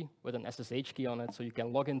YubiKey with an SSH key on it, so you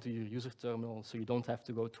can log into your user terminal, so you don't have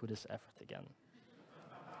to go through this effort again.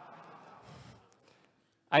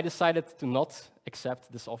 I decided to not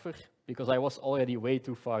accept this offer, because I was already way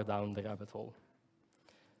too far down the rabbit hole.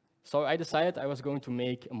 So I decided I was going to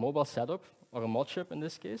make a mobile setup, or a mod chip in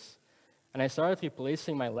this case, and I started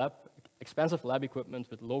replacing my expensive lab equipment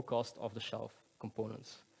with low-cost, off-the-shelf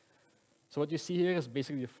components. So what you see here is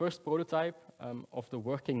basically the first prototype of the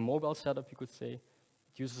working mobile setup, you could say.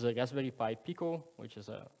 It uses a Raspberry Pi Pico, which is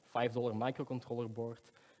a $5 microcontroller board,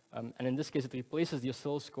 And in this case, it replaces the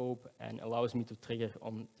oscilloscope and allows me to trigger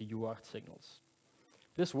on the UART signals.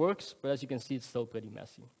 This works, but as you can see, it's still pretty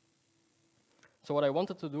messy. So what I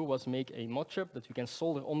wanted to do was make a mod chip that we can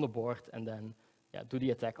solder on the board and then do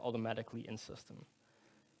the attack automatically in system.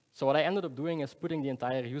 So what I ended up doing is putting the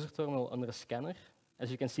entire user terminal under a scanner.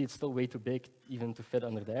 As you can see, it's still way too big even to fit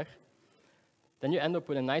under there. Then you end up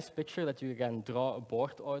with a nice picture that you can draw a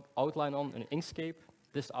board outline on in Inkscape.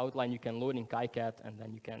 This outline you can load in KiCad, and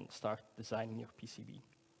then you can start designing your PCB.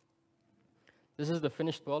 This is the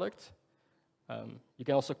finished product. You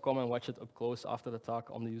can also come and watch it up close after the talk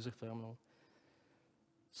on the user terminal.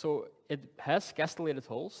 So it has castellated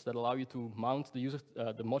holes that allow you to mount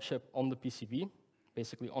the mod chip on the PCB,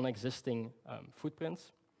 basically on existing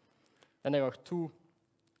footprints. Then there are two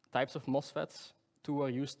types of MOSFETs. Two are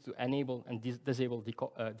used to enable and disable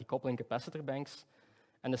decoupling capacitor banks,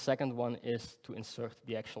 and the second one is to insert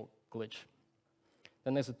the actual glitch.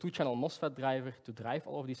 Then there's a 2-channel MOSFET driver to drive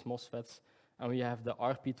all of these MOSFETs, and we have the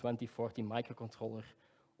RP2040 microcontroller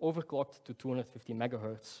overclocked to 250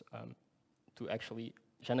 megahertz to actually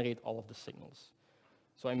generate all of the signals.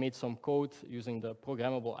 So I made some code using the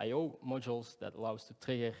programmable I/O modules that allows to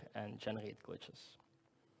trigger and generate glitches.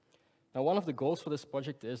 Now, one of the goals for this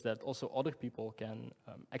project is that also other people can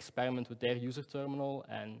experiment with their user terminal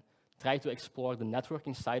and try to explore the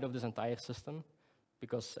networking side of this entire system,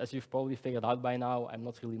 because as you've probably figured out by now, I'm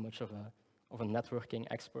not really much of a networking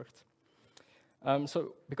expert.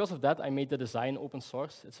 So because of that, I made the design open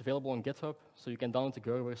source. It's available on GitHub, so you can download the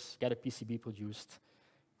Gerbers, get a PCB produced,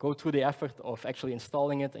 go through the effort of actually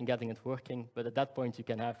installing it and getting it working, but at that point, you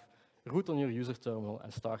can have root on your user terminal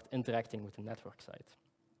and start interacting with the network side.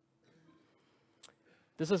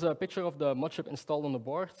 This is a picture of the mod chip installed on the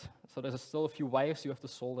board. So there's still a few wires you have to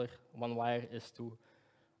solder. One wire is to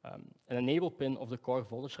an enable pin of the core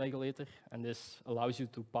voltage regulator, and this allows you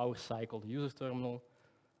to power cycle the user terminal.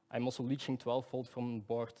 I'm also leeching 12 volt from the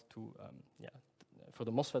board to, for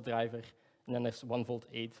the MOSFET driver, and then there's 1 volt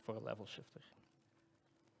 8 for a level shifter.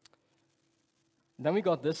 Then we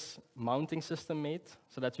got this mounting system made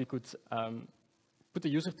so that we could put the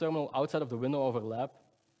user terminal outside of the window of our lab,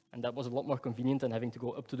 and that was a lot more convenient than having to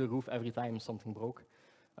go up to the roof every time something broke.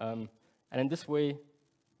 And in this way,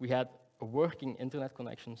 we had a working internet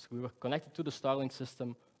connection, so we were connected to the Starlink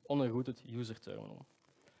system on a rooted user terminal.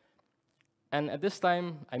 And at this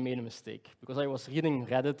time, I made a mistake, because I was reading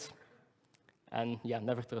Reddit, and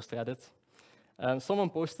never trust Reddit. Someone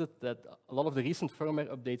posted that a lot of the recent firmware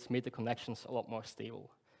updates made the connections a lot more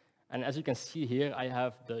stable. And as you can see here, I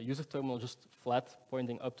have the user terminal just flat,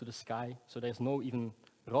 pointing up to the sky, so there's no even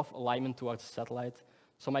rough alignment towards the satellite,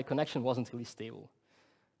 so my connection wasn't really stable.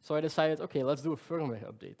 So I decided, okay, let's do a firmware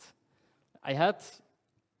update. I had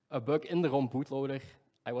a bug in the ROM bootloader.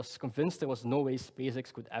 I was convinced there was no way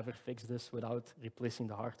SpaceX could ever fix this without replacing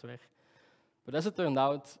the hardware. But as it turned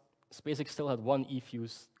out, SpaceX still had one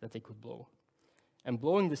E-fuse that they could blow. And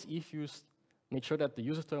blowing this E-fuse made sure that the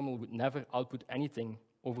user terminal would never output anything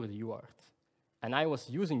over the UART. And I was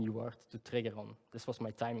using UART to trigger on. This was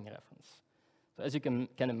my timing reference. So as you can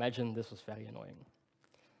imagine, this was very annoying.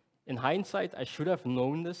 In hindsight, I should have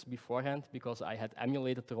known this beforehand because I had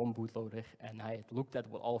emulated the ROM bootloader and I had looked at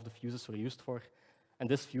what all of the fuses were used for. And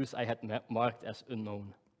this fuse I had marked as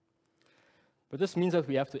unknown. But this means that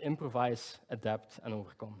we have to improvise, adapt, and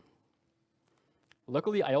overcome.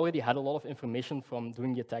 Luckily, I already had a lot of information from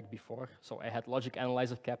doing the attack before, so I had logic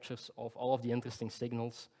analyzer captures of all of the interesting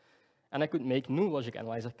signals, and I could make new logic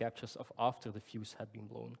analyzer captures of after the fuse had been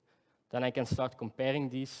blown. Then I can start comparing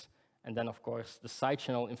these, and then, of course, the side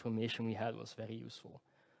channel information we had was very useful.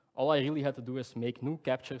 All I really had to do is make new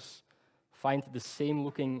captures, find the same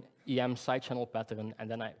looking EM side channel pattern, and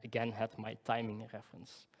then I again had my timing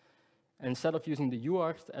reference. And instead of using the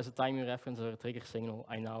UART as a timing reference or a trigger signal,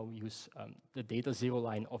 I now use the data zero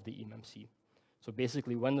line of the eMMC. So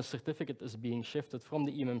basically, when the certificate is being shifted from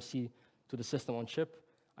the eMMC to the system on chip,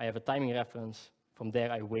 I have a timing reference. From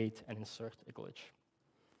there, I wait and insert a glitch.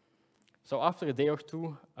 So after a day or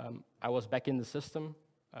two, I was back in the system.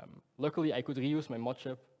 Luckily, I could reuse my mod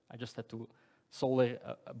chip. I just had to solder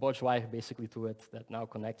a bodge wire basically to it that now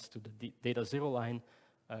connects to the data zero line.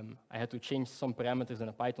 I had to change some parameters in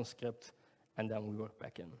a Python script, and then we were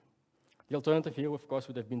back in. The alternative here, of course,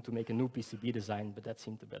 would have been to make a new PCB design, but that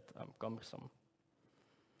seemed a bit cumbersome.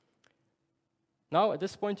 Now, at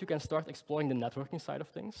this point, you can start exploring the networking side of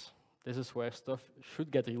things. This is where stuff should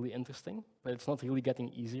get really interesting, but it's not really getting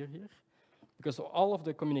easier here, because all of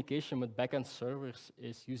the communication with backend servers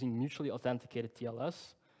is using mutually authenticated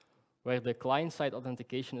TLS, where the client-side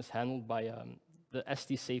authentication is handled by the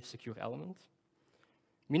ST-safe secure element,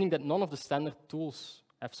 meaning that none of the standard tools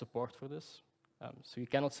have support for this. So you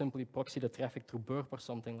cannot simply proxy the traffic through burp or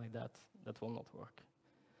something like that. That will not work.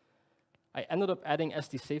 I ended up adding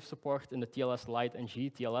SD-safe support in the TLS Lite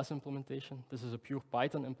NG TLS implementation. This is a pure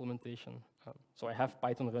Python implementation. So I have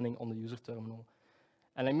Python running on the user terminal.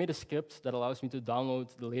 And I made a script that allows me to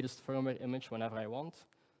download the latest firmware image whenever I want.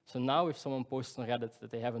 So now if someone posts on Reddit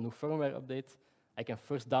that they have a new firmware update, I can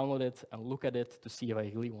first download it and look at it to see if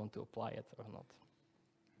I really want to apply it or not.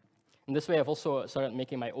 In this way, I've also started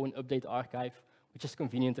making my own update archive, which is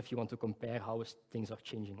convenient if you want to compare how things are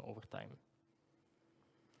changing over time.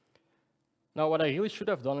 Now, what I really should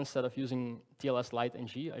have done instead of using TLS Lite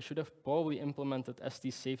NG, I should have probably implemented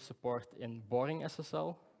SD-safe support in boring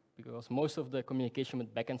SSL, because most of the communication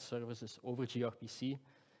with backend servers is over gRPC,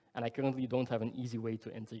 and I currently don't have an easy way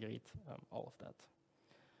to integrate all of that.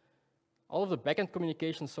 All of the backend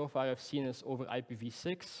communication so far I've seen is over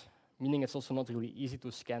IPv6, meaning it's also not really easy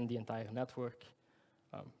to scan the entire network.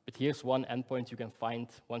 But here's one endpoint you can find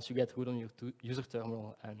once you get root on your user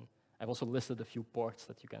terminal, and I've also listed a few ports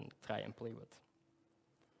that you can try and play with.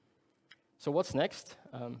 So what's next?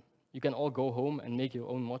 You can all go home and make your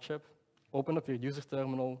own mod chip, open up your user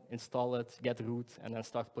terminal, install it, get root, and then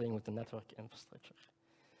start playing with the network infrastructure.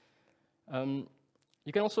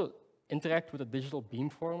 You can also interact with the digital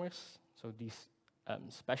beamformers, so these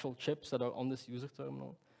special chips that are on this user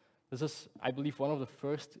terminal. This is, I believe, one of the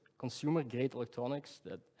first consumer-grade electronics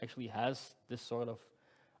that actually has this sort of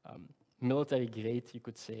military-grade, you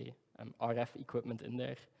could say, RF equipment in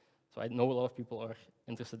there. So I know a lot of people are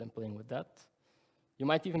interested in playing with that. You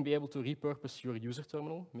might even be able to repurpose your user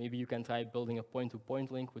terminal. Maybe you can try building a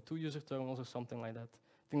point-to-point link with 2 user terminals or something like that.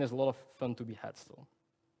 I think there's a lot of fun to be had still.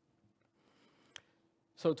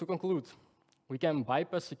 So to conclude, we can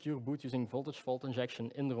bypass secure boot using voltage fault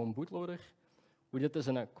injection in the ROM bootloader. We did this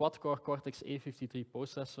in a quad-core Cortex-A53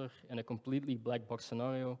 processor in a completely black box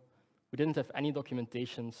scenario. We didn't have any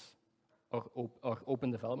documentations or open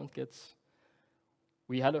development kits.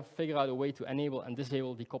 We had to figure out a way to enable and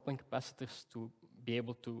disable decoupling capacitors to be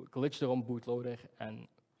able to glitch the ROM bootloader and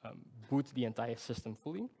boot the entire system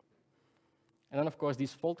fully. And then, of course,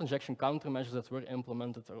 these fault injection countermeasures that were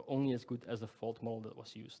implemented are only as good as the fault model that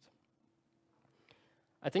was used.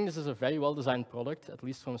 I think this is a very well-designed product, at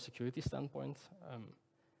least from a security standpoint.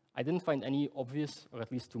 I didn't find any obvious, or at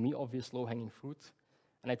least to me, obvious low-hanging fruit.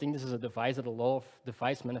 And I think this is a device that a lot of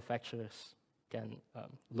device manufacturers can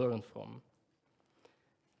learn from.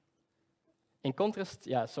 In contrast,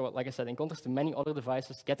 so like I said, in contrast to many other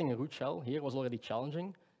devices, getting a root shell here was already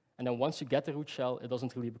challenging. And then once you get the root shell, it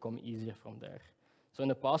doesn't really become easier from there. So in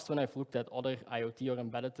the past, when I've looked at other IoT or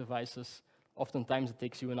embedded devices, oftentimes it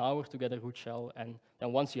takes you an hour to get a root shell, and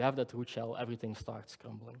then once you have that root shell, everything starts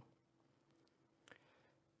crumbling.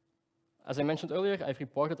 As I mentioned earlier, I've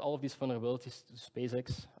reported all of these vulnerabilities to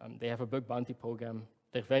SpaceX. They have a bug bounty program.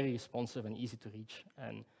 They're very responsive and easy to reach.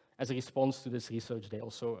 And as a response to this research, they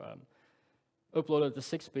also uploaded a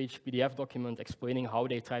 6-page PDF document explaining how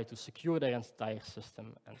they try to secure their entire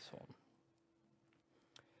system and so on.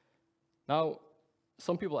 Now,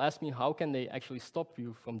 some people ask me, how can they actually stop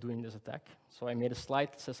you from doing this attack? So I made a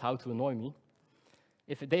slide that says how to annoy me.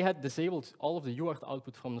 If they had disabled all of the UART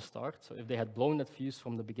output from the start, so if they had blown that fuse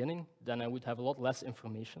from the beginning, then I would have a lot less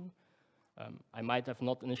information. I might have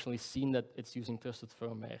not initially seen that it's using trusted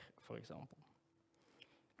firmware, for example.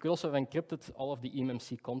 You could also have encrypted all of the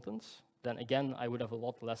eMMC contents. Then again, I would have a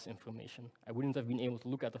lot less information. I wouldn't have been able to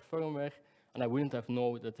look at the firmware, and I wouldn't have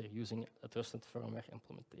known that they're using a trusted firmware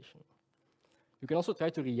implementation. You can also try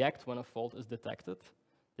to react when a fault is detected.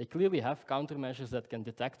 They clearly have countermeasures that can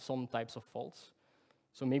detect some types of faults.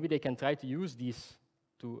 So maybe they can try to use these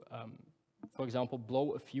to, for example,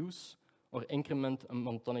 blow a fuse or increment a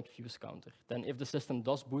monotonic fuse counter. Then if the system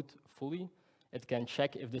does boot fully, it can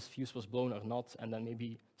check if this fuse was blown or not, and then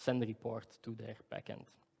maybe send a report to their backend.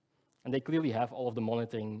 And they clearly have all of the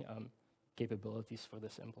monitoring capabilities for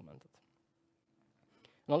this implemented.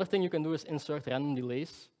 Another thing you can do is insert random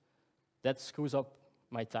delays. That screws up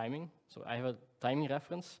my timing. So I have a timing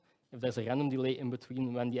reference. If there's a random delay in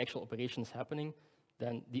between when the actual operation is happening,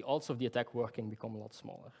 then the odds of the attack working become a lot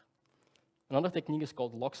smaller. Another technique is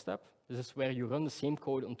called lockstep. This is where you run the same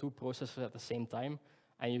code on 2 processors at the same time,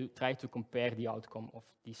 and you try to compare the outcome of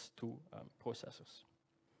these 2 processors.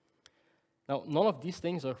 Now, none of these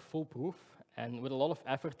things are foolproof, and with a lot of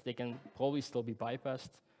effort, they can probably still be bypassed.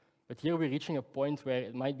 But here we're reaching a point where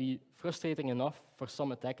it might be frustrating enough for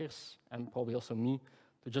some attackers, and probably also me,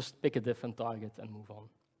 to just pick a different target and move on.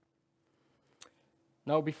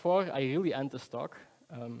 Now, before I really end this talk,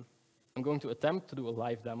 I'm going to attempt to do a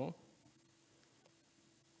live demo.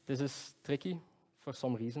 This is tricky for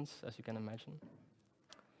some reasons, as you can imagine.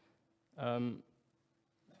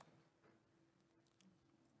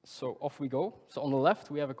 So off we go. So on the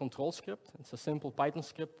left, we have a control script. It's a simple Python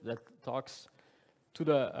script that talks to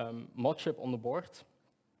the mod chip on the board.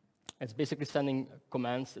 It's basically sending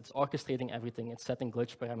commands. It's orchestrating everything. It's setting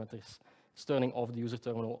glitch parameters. It's turning off the user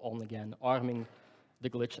terminal on again, arming the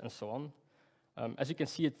glitch, and so on. As you can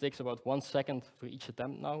see, it takes about 1 second for each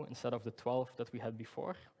attempt now, instead of the 12 that we had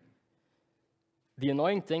before. The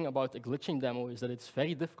annoying thing about a glitching demo is that it's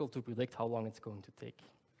very difficult to predict how long it's going to take.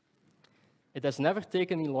 It has never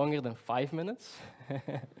taken me longer than 5 minutes,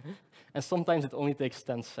 and sometimes it only takes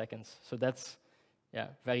 10 seconds. So that's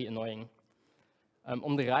very annoying.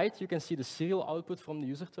 On the right, you can see the serial output from the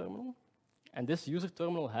user terminal. And this user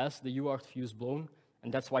terminal has the UART fuse blown,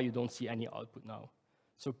 and that's why you don't see any output now.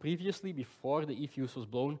 So previously, before the eFuse was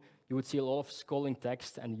blown, you would see a lot of scrolling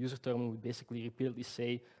text, and the user terminal would basically repeatedly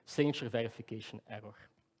say, signature verification error.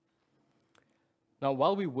 Now,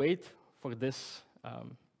 while we wait for this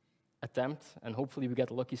attempt, and hopefully we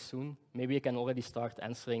get lucky soon, maybe I can already start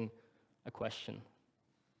answering a question.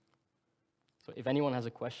 So if anyone has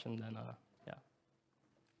a question, then yeah.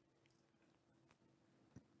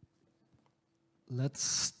 Let's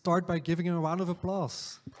start by giving him a round of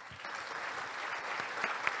applause.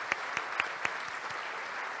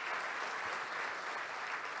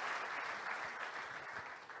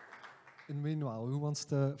 And meanwhile, who wants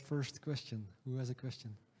the first question? Who has a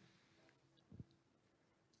question?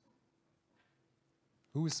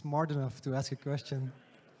 Who is smart enough to ask a question?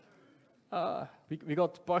 We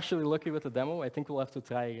got partially lucky with the demo. I think we'll have to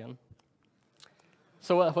try again.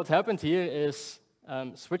 So what happened here is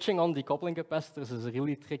switching on decoupling capacitors is a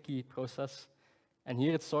really tricky process. And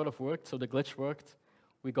here it sort of worked. So the glitch worked.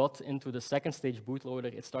 We got into the second stage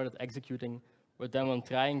bootloader. It started executing. But then when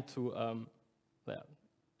trying to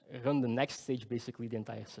run the next stage, basically the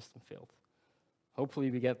entire system failed.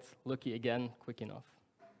 Hopefully we get lucky again quick enough.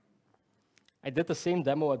 I did the same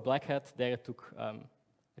demo at Black Hat. There it took,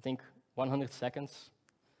 I think, 100 seconds,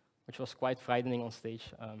 which was quite frightening on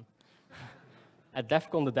stage. At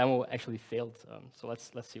DEF CON, the demo actually failed, so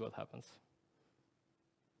let's see what happens.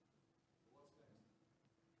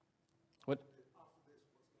 What?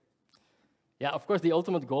 Yeah, of course, the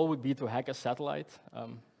ultimate goal would be to hack a satellite,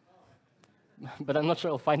 but I'm not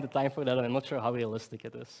sure I'll find the time for that, and I'm not sure how realistic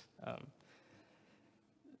it is.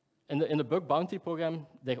 In the bug bounty program,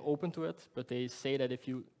 they're open to it, but they say that if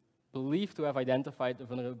you believe to have identified a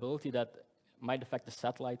vulnerability that might affect the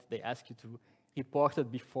satellite, they ask you to report it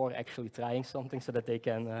before actually trying something so that they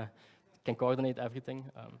can coordinate everything.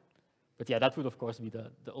 But yeah, that would, of course, be the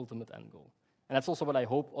ultimate end goal. And that's also what I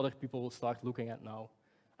hope other people will start looking at now.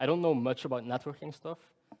 I don't know much about networking stuff,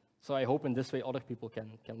 so I hope in this way other people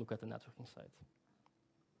can look at the networking side.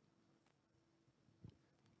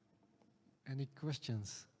 Any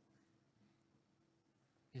questions?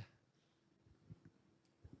 Yeah.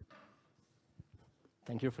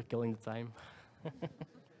 Thank you for killing the time.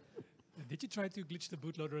 Did you try to glitch the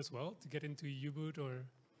bootloader as well to get into U-boot or?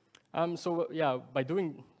 So yeah,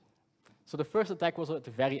 so the first attack was at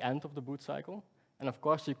the very end of the boot cycle, and of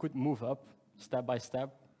course you could move up step by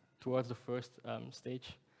step towards the first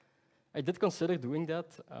stage. I did consider doing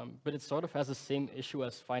that, but it sort of has the same issue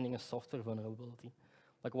as finding a software vulnerability.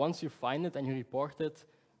 Like once you find it and you report it,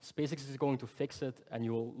 SpaceX is going to fix it and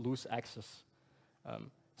you will lose access.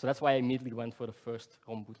 So that's why I immediately went for the first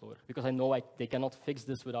ROM bootloader, because I know they cannot fix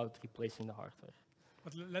this without replacing the hardware.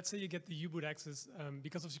 But let's say you get the U-boot access,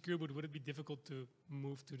 because of secure boot, would it be difficult to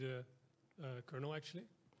move to the kernel actually?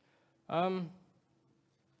 I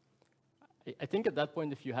think at that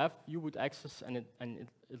point, if you have U-boot access and it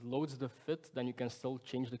loads the fit, then you can still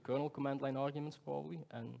change the kernel command line arguments probably,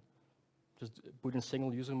 and just boot in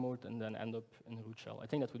single user mode and then end up in root shell. I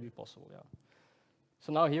think that would be possible, yeah.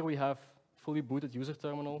 So now here we have fully booted user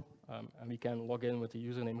terminal, and we can log in with the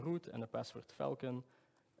username root and the password Falcon,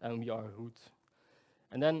 and we are root.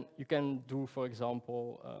 And then you can do, for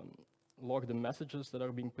example, log the messages that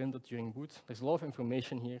are being printed during boot. There's a lot of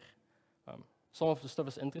information here. Some of the stuff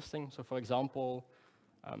is interesting. So for example,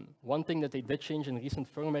 one thing that they did change in recent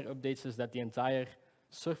firmware updates is that the entire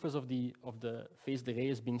surface of the phased array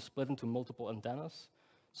is being split into multiple antennas.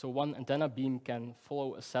 So one antenna beam can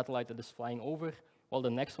follow a satellite that is flying over, while the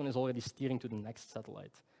next one is already steering to the next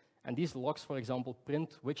satellite. And these logs, for example,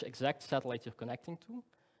 print which exact satellite you're connecting to.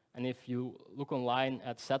 And if you look online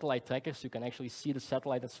at satellite trackers, you can actually see the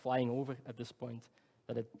satellite that's flying over at this point,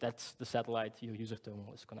 that's the satellite your user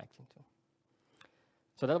terminal is connecting to.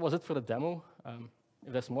 So that was it for the demo.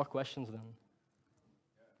 If there's more questions, then.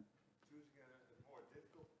 Choosing a more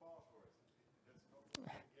difficult password, that's not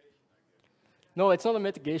communication, I guess. No, it's not a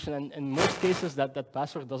mitigation, and in most cases that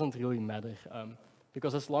password doesn't really matter,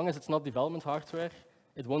 because as long as it's not development hardware,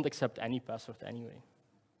 it won't accept any password anyway.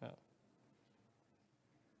 Yeah.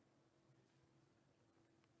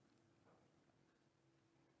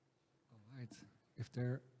 All right. If there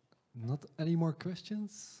are not any more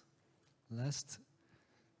questions, last.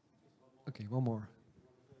 Okay, one more.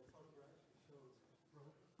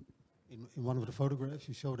 In one of the photographs,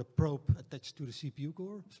 you showed a probe attached to the CPU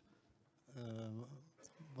core.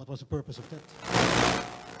 What was the purpose of that?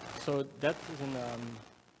 So that is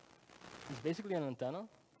it's basically an antenna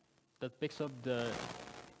that picks up the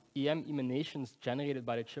EM emanations generated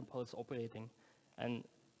by the chip while it's operating. And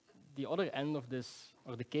the other end of this,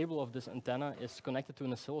 or the cable of this antenna, is connected to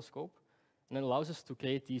an oscilloscope, and it allows us to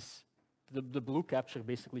create these, the blue capture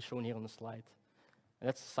basically shown here on the slide. And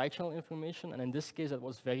that's side channel information, and in this case, that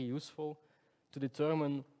was very useful to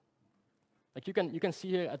determine, like you can see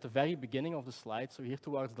here at the very beginning of the slide, so here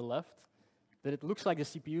towards the left, that it looks like the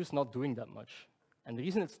CPU is not doing that much. And the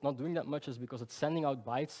reason it's not doing that much is because it's sending out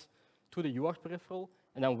bytes to the UART peripheral,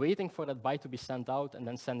 and then waiting for that byte to be sent out, and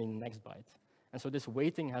then sending the next byte. And so this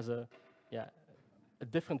waiting has a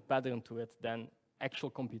different pattern to it than actual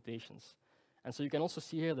computations. And so you can also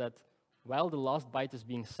see here that while the last byte is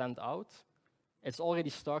being sent out, it's already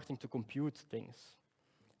starting to compute things.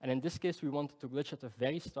 And in this case, we wanted to glitch at the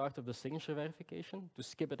very start of the signature verification to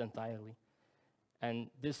skip it entirely. And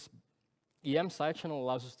this EM side channel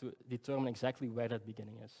allows us to determine exactly where that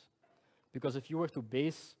beginning is. Because if you were to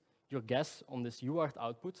base your guess on this UART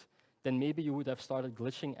output, then maybe you would have started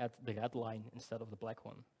glitching at the red line instead of the black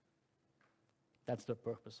one. That's the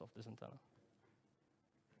purpose of this antenna.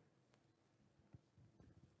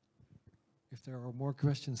 If there are more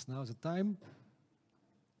questions, now is the time.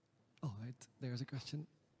 All right, there's a question.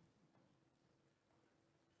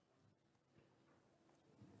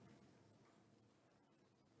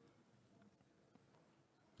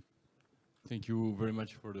 Thank you very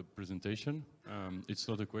much for the presentation. It's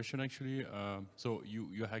not a question, actually. So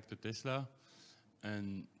you hacked the Tesla,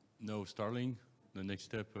 and now Starlink. The next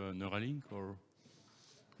step, Neuralink, or?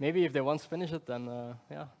 Maybe if they once finish it, then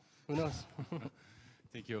yeah, who knows?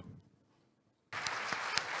 Thank you.